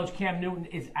everybody knows, Cam Newton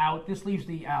is out. This leaves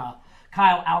the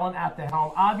Kyle Allen at the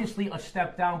helm. Obviously a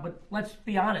step down, but let's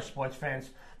be honest, sports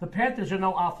fans. The Panthers are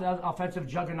no offensive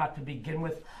juggernaut to begin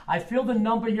with. I feel the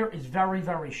number here is very,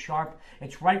 very sharp.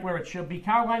 It's right where it should be.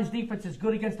 Carolina's defense is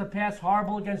good against the pass,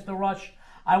 horrible against the rush.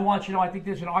 I want you to know, I think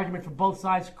there's an argument for both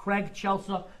sides. Craig,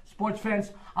 Chelsea, sports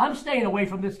fans, I'm staying away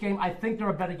from this game. I think there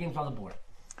are better games on the board.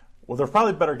 Well, there are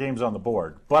probably better games on the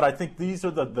board, but I think these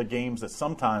are the games that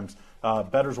sometimes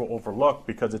bettors will overlook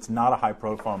because it's not a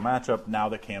high-profile matchup now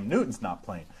that Cam Newton's not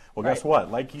playing. Well, guess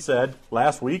what? Like he said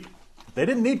last week, they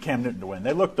didn't need Cam Newton to win.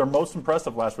 They looked their most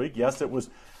impressive last week. Yes, it was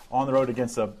on the road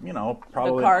against probably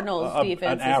the Cardinals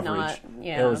defense an average is not,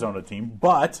 yeah. Arizona team,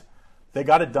 but They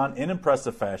got it done in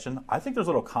impressive fashion. I think there's a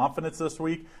little confidence this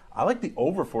week. I like the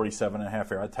over 47.5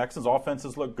 here. Texans'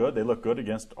 offenses look good. They look good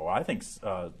against, I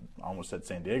almost said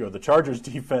San Diego. The Chargers'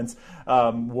 defense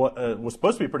was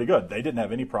supposed to be pretty good. They didn't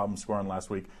have any problem scoring last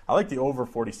week. I like the over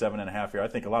 47.5 here. I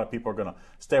think a lot of people are going to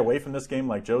stay away from this game,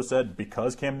 like Joe said,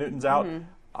 because Cam Newton's out. Mm-hmm.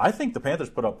 I think the Panthers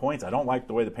put up points. I don't like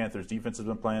the way the Panthers' defense has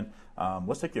been playing.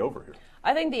 Let's take the over here.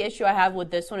 I think the issue I have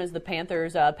with this one is the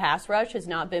Panthers' pass rush has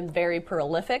not been very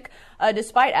prolific.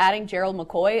 Despite adding Gerald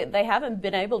McCoy, they haven't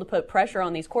been able to put pressure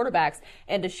on these quarterbacks.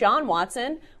 And Deshaun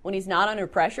Watson, when he's not under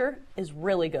pressure, is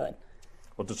really good.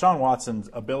 Well, Deshaun Watson's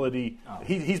ability,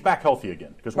 he's back healthy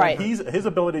again. Because his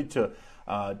ability to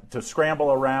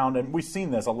scramble around, and we've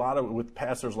seen this a lot with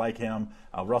passers like him.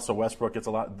 Russell Westbrook gets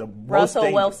a lot.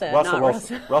 Russell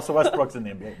Westbrook's in the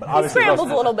NBA, but he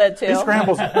scrambles a little bit too. He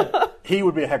scrambles. He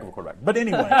would be a heck of a quarterback. But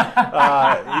anyway,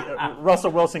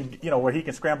 Russell Wilson, where he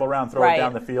can scramble around, throw it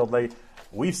down the field late.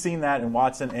 We've seen that in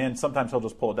Watson, and sometimes he'll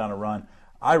just pull it down and run.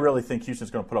 I really think Houston's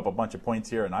going to put up a bunch of points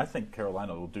here, and I think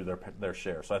Carolina will do their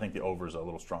share. So I think the over is a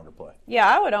little stronger play. Yeah,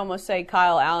 I would almost say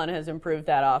Kyle Allen has improved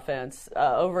that offense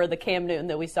over the Cam Newton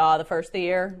that we saw the first of the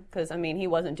year, because, he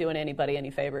wasn't doing anybody any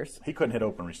favors. He couldn't hit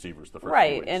open receivers the first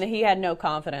few weeks. And he had no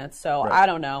confidence, so I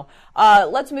don't know.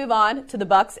 Let's move on to the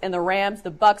Bucs and the Rams.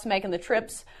 The Bucs making the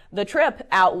trip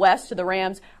out west to the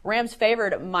Rams. Rams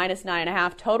favored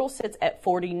 -9.5. Total sits at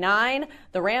 49.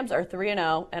 The Rams are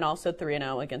 3-0 and also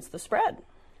 3-0 against the spread.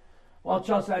 Well,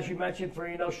 Chelsea, as you mentioned,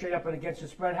 3-0 straight up and against the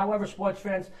spread. However, sports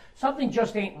fans, something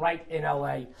just ain't right in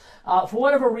L.A. For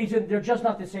whatever reason, they're just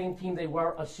not the same team they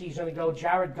were a season ago.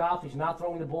 Jared Goff is not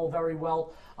throwing the ball very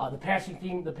well. The passing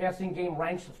game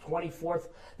ranks 24th.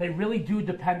 They really do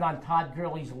depend on Todd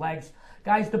Gurley's legs.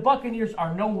 Guys, the Buccaneers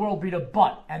are no world beater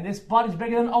butt, and this butt is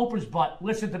bigger than Oprah's butt.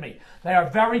 Listen to me. They are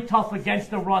very tough against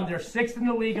the run. They're 6th in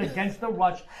the league against the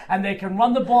rush, and they can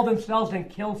run the ball themselves and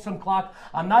kill some clock.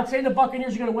 I'm not saying the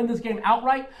Buccaneers are going to win this game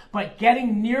outright, but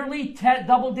getting nearly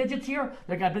double digits here,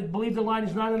 I believe the line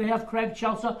is 9.5, Craig,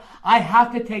 Chelsea. I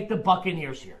have to take the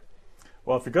Buccaneers here.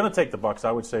 Well, if you're going to take the Bucs,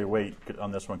 I would say wait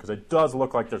on this one because it does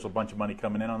look like there's a bunch of money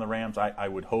coming in on the Rams. I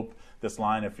would hope this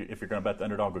line, if you're going to bet the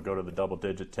underdog, would go to the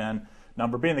double-digit 10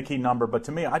 number, being the key number. But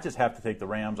to me, I just have to take the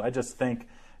Rams. I just think,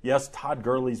 yes, Todd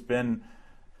Gurley's been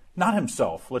not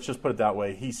himself. Let's just put it that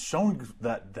way. He's shown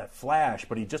that flash,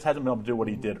 but he just hasn't been able to do what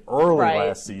he did early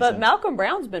last season. But Malcolm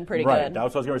Brown's been pretty good.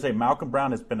 That's what I was going to say. Malcolm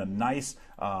Brown has been a nice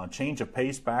change of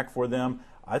pace back for them.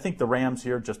 I think the Rams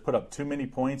here just put up too many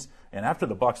points, and after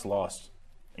the Bucs lost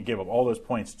and gave up all those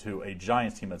points to a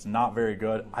Giants team that's not very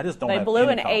good, I just don't have any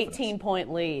confidence. They blew an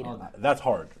 18-point lead. That's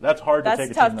hard. That's hard to take a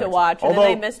team. That's tough to watch. And then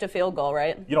they missed a field goal,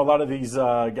 right? A lot of these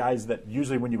guys that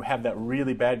usually when you have that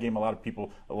really bad game, a lot of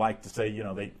people like to say,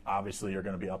 they obviously are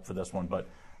going to be up for this one. But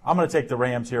I'm going to take the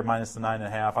Rams here minus the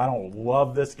 9.5. I don't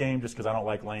love this game just because I don't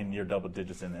like laying near double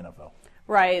digits in the NFL.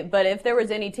 Right, but if there was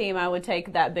any team I would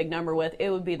take that big number with,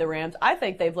 it would be the Rams. I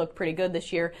think they've looked pretty good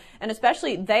this year, and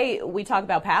especially we talk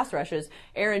about pass rushes.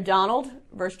 Aaron Donald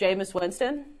versus Jameis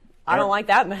Winston. I don't like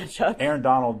that matchup. Aaron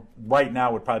Donald right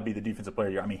now would probably be the defensive player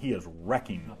of the year. He is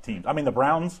wrecking teams. The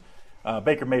Browns,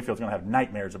 Baker Mayfield's going to have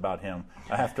nightmares about him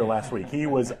after last week. He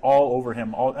was all over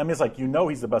him. It's like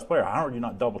he's the best player. How are you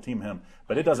not double team him?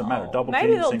 But it doesn't matter.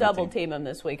 Maybe they'll double team him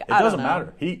this week. It doesn't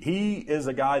matter. He is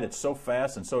a guy that's so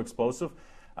fast and so explosive.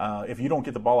 If you don't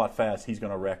get the ball out fast, he's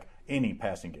going to wreck any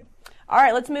passing game. All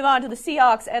right, let's move on to the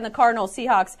Seahawks and the Cardinals.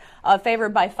 Seahawks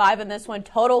favored by 5 in this one.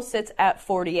 Total sits at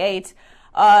 48.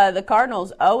 The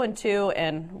Cardinals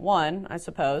 0-2-1, I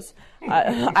suppose.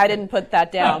 I didn't put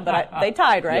that down, but they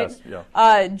tied, right? Yes,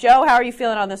 yeah. Joe, how are you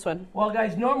feeling on this one? Well,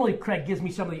 guys, normally Craig gives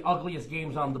me some of the ugliest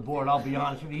games on the board, I'll be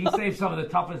honest with you. He saves some of the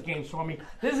toughest games for me.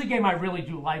 This is a game I really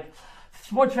do like.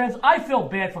 Sports fans, I feel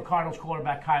bad for Cardinals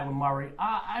quarterback Kyler Murray.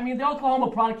 The Oklahoma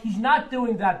product, he's not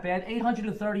doing that bad.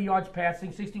 830 yards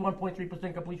passing,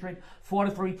 61.3% complete rate,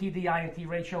 4-3 TD-INT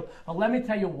ratio. But let me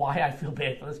tell you why I feel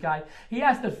bad for this guy. He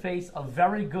has to face a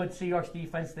very good Seahawks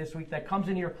defense this week that comes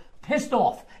in here pissed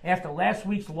off after last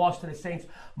week's loss to the Saints.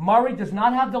 Murray does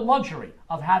not have the luxury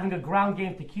of having a ground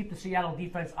game to keep the Seattle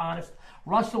defense honest.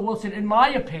 Russell Wilson, in my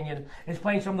opinion, is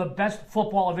playing some of the best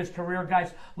football of his career,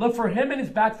 guys. Look for him in his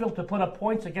backfield to put up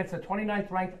points against the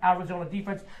 29th-ranked Arizona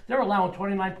defense. They're allowing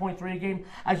 29.3 a game.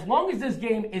 As long as this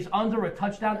game is under a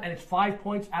touchdown and it's 5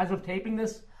 points as of taping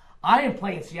this, I am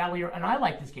playing Seattle here, and I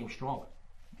like this game strong.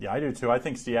 Yeah, I do too. I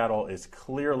think Seattle is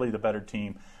clearly the better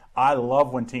team. I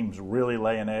love when teams really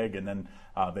lay an egg and then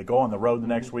they go on the road the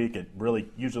next week. It really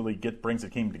usually brings the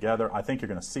team together. I think you're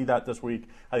going to see that this week.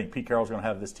 I think Pete Carroll's going to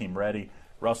have this team ready.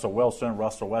 Russell Wilson,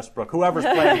 Russell Westbrook, whoever's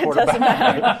playing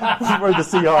quarterback for the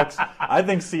Seahawks. I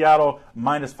think Seattle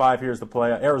 -5 here is the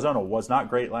play. Arizona was not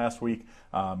great last week.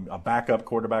 A backup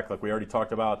quarterback, like we already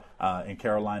talked about, in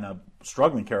Carolina,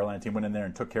 struggling Carolina team went in there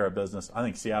and took care of business. I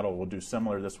think Seattle will do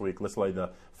similar this week. Let's lay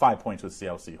the 5 points with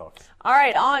Seattle Seahawks. All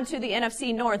right, on to the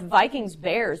NFC North. Vikings,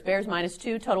 Bears. Bears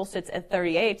 -2. Total sits at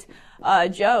 38.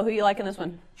 Joe, who you like in this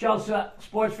one? Chelsea,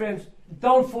 sports fans,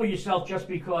 don't fool yourself just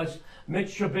because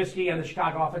Mitch Trubisky and the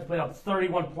Chicago offense played up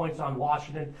 31 points on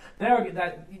Washington.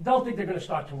 Don't think they're going to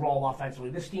start to roll offensively.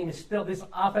 This team is still, this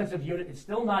offensive unit is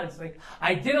still not in sync.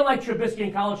 I didn't like Trubisky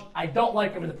in college. I don't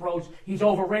like him in the pros. He's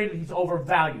overrated. He's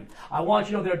overvalued. I want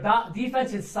you to know their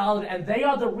defense is solid, and they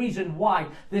are the reason why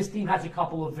this team has a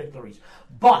couple of victories.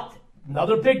 But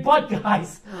another big but,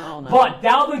 guys. Oh, no. But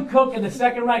Dalvin Cook in the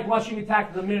second-ranked rushing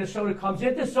attack of Minnesota comes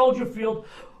into Soldier Field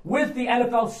with the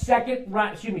NFL's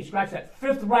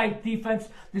fifth-ranked defense.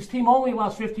 This team only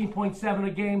allows 15.7 a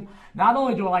game. Not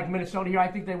only do I like Minnesota here, I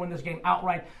think they win this game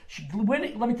outright.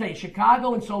 Let me tell you,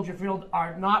 Chicago and Soldier Field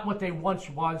are not what they once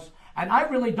was. And I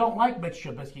really don't like Mitch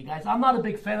Trubisky, guys. I'm not a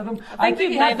big fan of him. I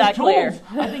think he has the tools.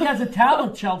 I think he has a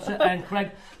talent, Chelsea and Craig.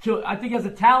 I think he has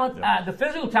a talent, the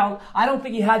physical talent. I don't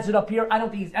think he has it up here. I don't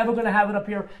think he's ever going to have it up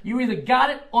here. You either got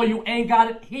it or you ain't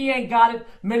got it. He ain't got it.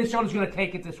 Minnesota's going to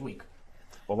take it this week.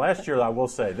 Well, last year, I will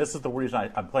say, this is the reason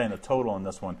I'm playing a total in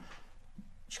this one.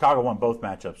 Chicago won both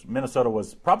matchups. Minnesota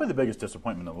was probably the biggest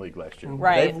disappointment in the league last year.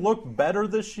 Right. They've looked better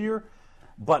this year,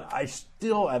 but I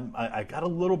still I got a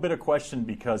little bit of question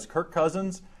because Kirk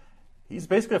Cousins, he's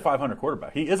basically a 500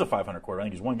 quarterback. He is a 500 quarterback. I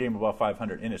think he's one game above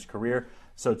 500 in his career.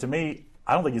 So to me,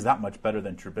 I don't think he's that much better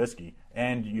than Trubisky.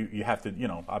 And you have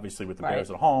to, obviously with the Bears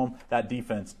at home, that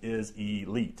defense is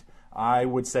elite. I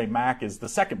would say Mac is the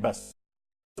second best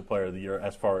player of the year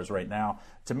as far as right now.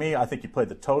 To me, I think you played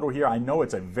the total here. I know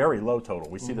it's a very low total.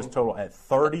 We see this total at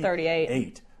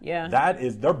 38. Yeah.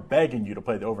 They're begging you to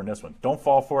play the over in this one. Don't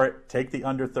fall for it. Take the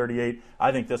under 38.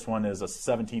 I think this one is a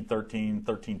 17-13,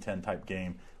 13-10 type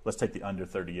game. Let's take the under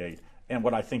 38. And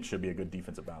what I think should be a good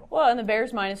defensive battle. Well, and the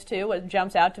Bears -2, what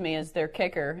jumps out to me is their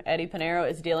kicker. Eddie Pinheiro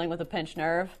is dealing with a pinched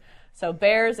nerve. So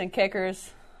Bears and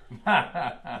kickers.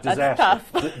 Disaster.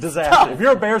 Tough. Disaster. Tough. If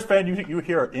you're a Bears fan, you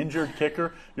hear an injured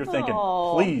kicker, you're thinking,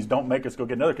 please don't make us go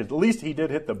get another, because at least he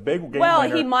did hit the big game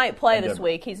winner. He might play this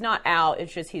week. He's not out.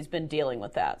 It's just he's been dealing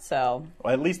with that. So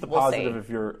well, at least the positive, if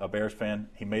you're a Bears fan,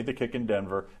 he made the kick in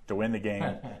Denver to win the game.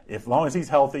 As long as he's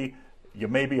healthy, you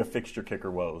may be a fixture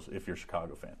kicker woes if you're a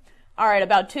Chicago fan. All right,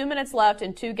 about 2 minutes left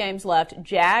and 2 games left.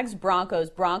 Jags,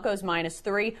 Broncos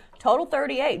 -3, total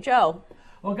 38. Joe.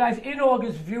 Well, guys, in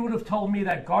August, if you would have told me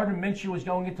that Gardner Minshew was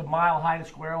going into Mile High to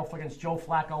square off against Joe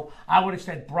Flacco, I would have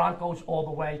said Broncos all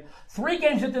the way. 3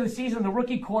 games into the season, the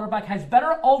rookie quarterback has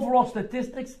better overall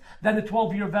statistics than the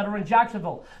 12-year veteran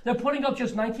Jacksonville. They're putting up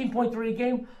just 19.3 a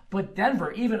game, but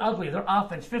Denver, even uglier, their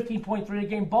offense, 15.3 a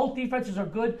game. Both defenses are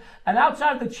good. And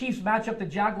outside of the Chiefs matchup, the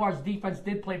Jaguars' defense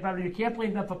did play better. You can't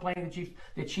blame them for playing the Chiefs.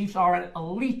 The Chiefs are an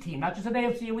elite team, not just an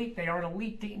AFC elite. They are an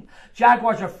elite team.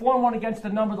 Jaguars are 4-1 against the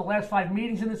number the last 5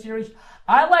 meetings in the series.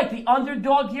 I like the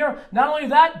underdog here. Not only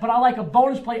that, but I like a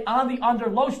bonus play on the under.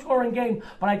 Low-scoring game,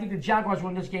 but I think the Jaguars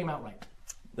win this game outright.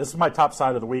 This is my top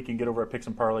side of the week. You can get over at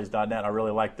picksandparlays.net. I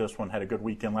really like this one. Had a good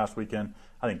weekend last weekend.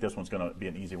 I think this one's going to be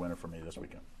an easy winner for me this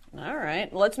weekend. All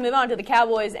right. Let's move on to the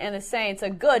Cowboys and the Saints. A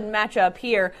good matchup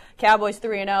here. Cowboys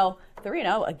 3-0.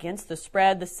 3-0 against the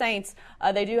spread. The Saints,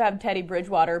 they do have Teddy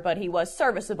Bridgewater, but he was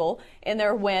serviceable in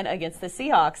their win against the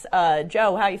Seahawks.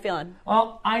 Joe, how you feeling?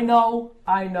 Well, I know.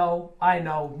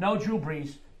 No Drew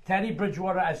Brees. Teddy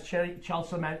Bridgewater, as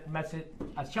Chelsea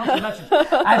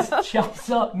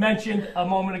mentioned a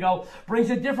moment ago,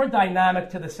 brings a different dynamic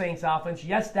to the Saints offense.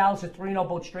 Yes, Dallas is 3-0,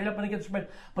 both straight up and against the spread.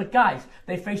 But guys,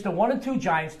 they faced a 1-2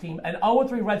 Giants team, an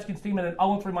 0-3 Redskins team, and an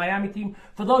 0-3 Miami team.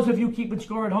 For those of you keeping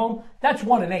score at home, that's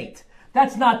 1-8.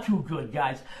 That's not too good,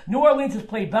 guys. New Orleans has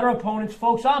played better opponents.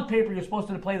 Folks, on paper, you're supposed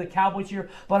to play the Cowboys here,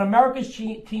 but America's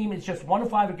team is just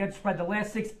 1-5 against spread the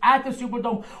last 6 at the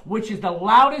Superdome, which is the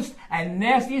loudest and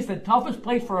nastiest and toughest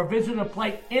place for a visitor to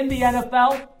play in the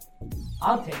NFL.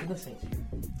 I'm taking the Saints here.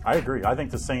 I agree. I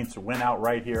think the Saints win out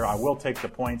right here. I will take the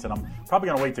points, and I'm probably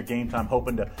going to wait to game time,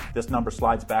 hoping this number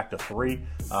slides back to 3.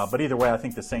 But either way, I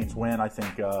think the Saints win. I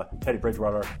think Teddy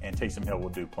Bridgewater and Taysom Hill will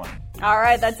do plenty. All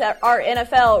right, that's our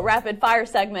NFL Rapid Fire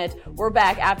segment. We're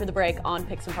back after the break on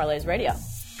Picks and Parlays Radio.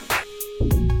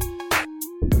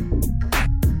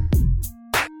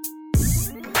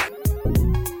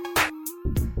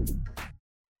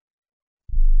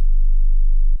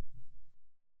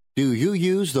 Do you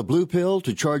use the blue pill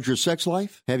to charge your sex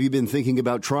life? Have you been thinking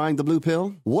about trying the blue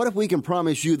pill? What if we can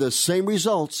promise you the same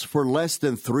results for less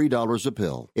than $3 a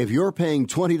pill? If you're paying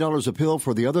 $20 a pill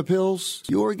for the other pills,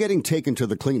 you're getting taken to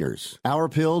the cleaners. Our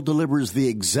pill delivers the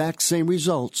exact same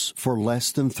results for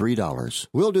less than $3.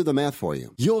 We'll do the math for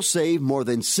you. You'll save more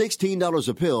than $16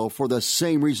 a pill for the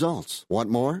same results. Want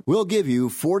more? We'll give you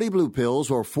 40 blue pills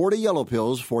or 40 yellow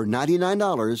pills for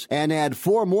 $99 and add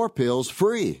 4 more pills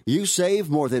free. You save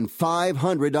more than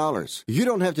 $500. You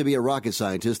don't have to be a rocket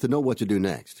scientist to know what to do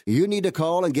next. You need to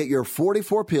call and get your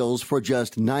 44 pills for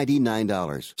just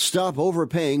 $99. Stop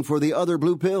overpaying for the other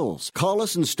blue pills. Call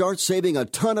us and start saving a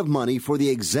ton of money for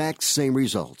the exact same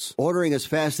results. Ordering is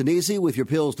fast and easy with your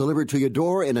pills delivered to your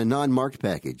door in a non-marked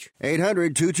package.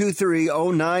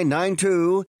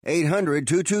 800-223-0992.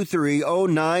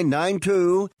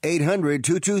 800-223-0992.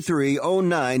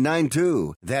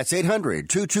 800-223-0992. That's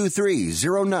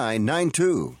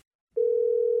 800-223-0992.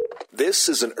 This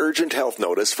is an urgent health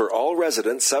notice for all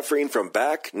residents suffering from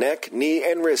back, neck, knee,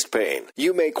 and wrist pain.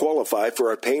 You may qualify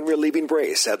for a pain-relieving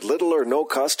brace at little or no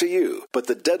cost to you, but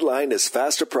the deadline is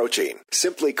fast approaching.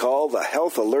 Simply call the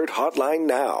Health Alert Hotline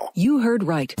now. You heard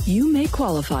right. You may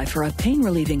qualify for a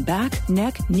pain-relieving back,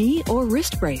 neck, knee, or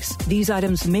wrist brace. These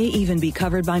items may even be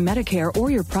covered by Medicare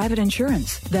or your private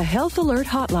insurance. The Health Alert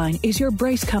Hotline is your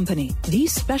brace company.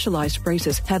 These specialized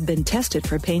braces have been tested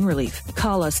for pain relief.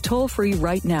 Call us toll-free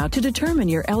right now to determine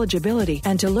your eligibility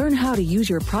and to learn how to use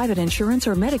your private insurance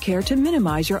or Medicare to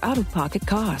minimize your out-of-pocket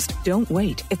cost. Don't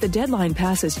wait. If the deadline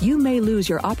passes, you may lose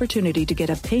your opportunity to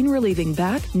get a pain-relieving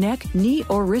back, neck, knee,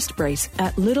 or wrist brace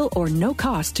at little or no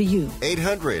cost to you.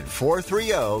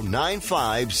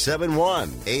 800-430-9571.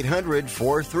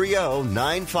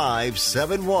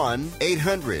 800-430-9571.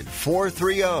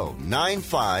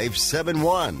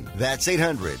 800-430-9571. That's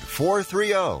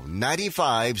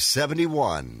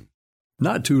 800-430-9571.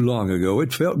 Not too long ago,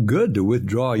 it felt good to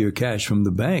withdraw your cash from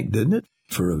the bank, didn't it?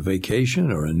 For a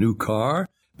vacation or a new car.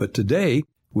 But today,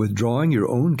 withdrawing your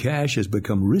own cash has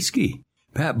become risky.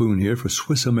 Pat Boone here for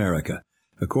Swiss America.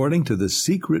 According to The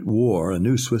Secret War, a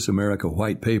new Swiss America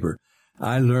white paper,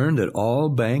 I learned that all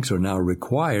banks are now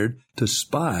required to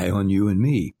spy on you and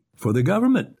me for the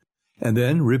government, and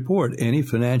then report any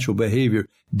financial behavior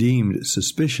deemed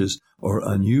suspicious or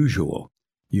unusual.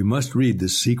 You must read The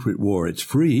Secret War. It's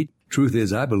free. Truth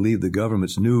is, I believe the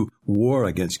government's new war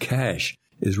against cash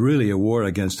is really a war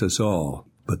against us all.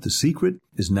 But the secret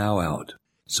is now out.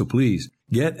 So please,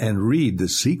 get and read The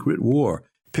Secret War.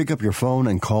 Pick up your phone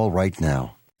and call right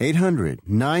now.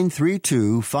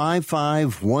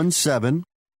 800-932-5517.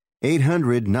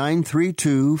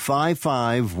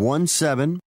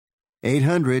 800-932-5517.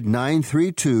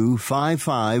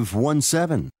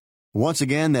 800-932-5517. Once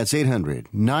again, that's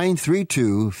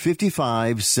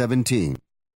 800-932-5517.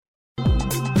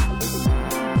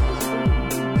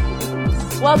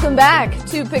 Welcome back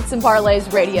to Picks and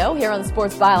Parlays Radio here on the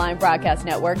Sports Byline Broadcast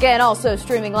Network and also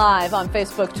streaming live on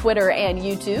Facebook, Twitter, and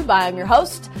YouTube. I'm your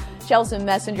host, Chelsea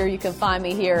Messenger. You can find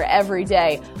me here every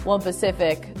day, 1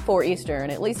 Pacific, 4 Eastern,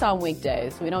 at least on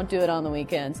weekdays. We don't do it on the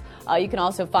weekends. You can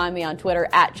also find me on Twitter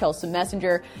at Chelsea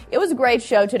Messenger. It was a great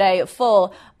show today,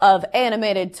 full of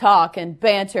animated talk and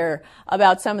banter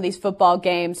about some of these football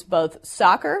games, both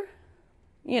soccer,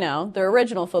 the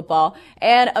original football,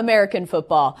 and American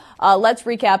football. Let's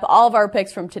recap all of our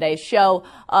picks from today's show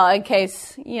in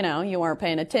case, you weren't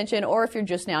paying attention or if you're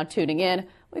just now tuning in.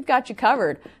 We've got you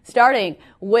covered. Starting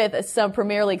with some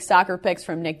Premier League soccer picks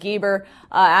from Nick Geber.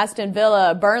 Aston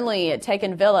Villa, Burnley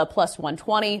taking Villa plus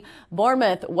 120.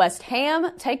 Bournemouth, West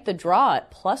Ham take the draw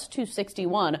at plus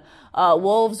 261.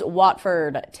 Wolves,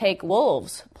 Watford take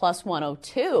Wolves plus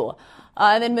 102.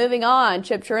 And then moving on,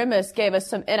 Chip Chirimus gave us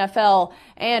some NFL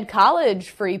and college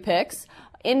free picks.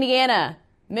 Indiana,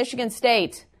 Michigan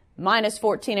State, minus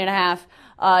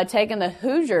 14.5, taking the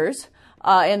Hoosiers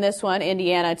in this one.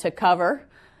 Indiana to cover.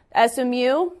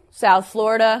 SMU, South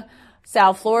Florida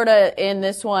in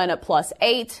this one at plus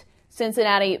 8.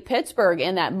 Cincinnati, Pittsburgh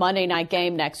in that Monday night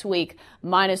game next week,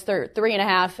 minus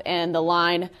 3.5, and the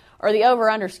line, or the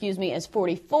over-under, is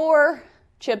 44.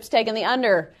 Chip's taking the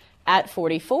under at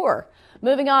 44.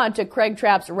 Moving on to Craig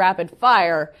Trapp's rapid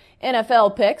fire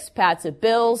NFL picks. Pats at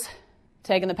Bills,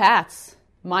 taking the Pats,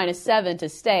 minus 7 to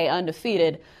stay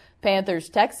undefeated. Panthers,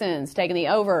 Texans, taking the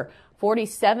over,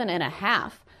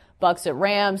 47.5. Bucks at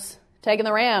Rams, taking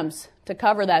the Rams to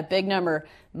cover that big number,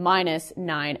 minus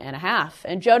 9.5.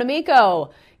 And Joe D'Amico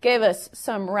gave us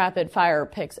some rapid fire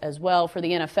picks as well for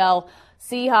the NFL.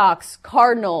 Seahawks,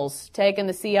 Cardinals, taking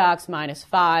the Seahawks, minus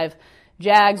 5.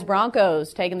 Jags,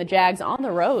 Broncos, taking the Jags on the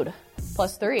road,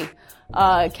 plus 3.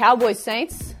 Cowboys,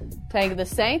 Saints, Taking the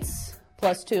Saints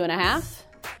plus 2.5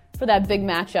 for that big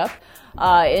matchup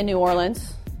in New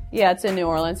Orleans. Yeah, it's in New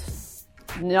Orleans.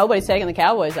 Nobody's taking the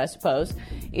Cowboys, I suppose,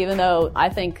 even though I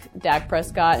think Dak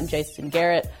Prescott and Jason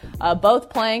Garrett, both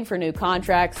playing for new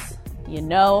contracts,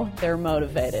 they're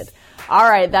motivated. All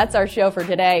right, that's our show for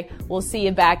today. We'll see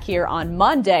you back here on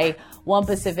Monday, 1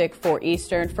 Pacific, 4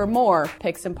 Eastern, for more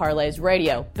Picks and Parlays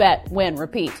Radio. Bet, win,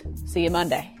 repeat. See you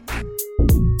Monday.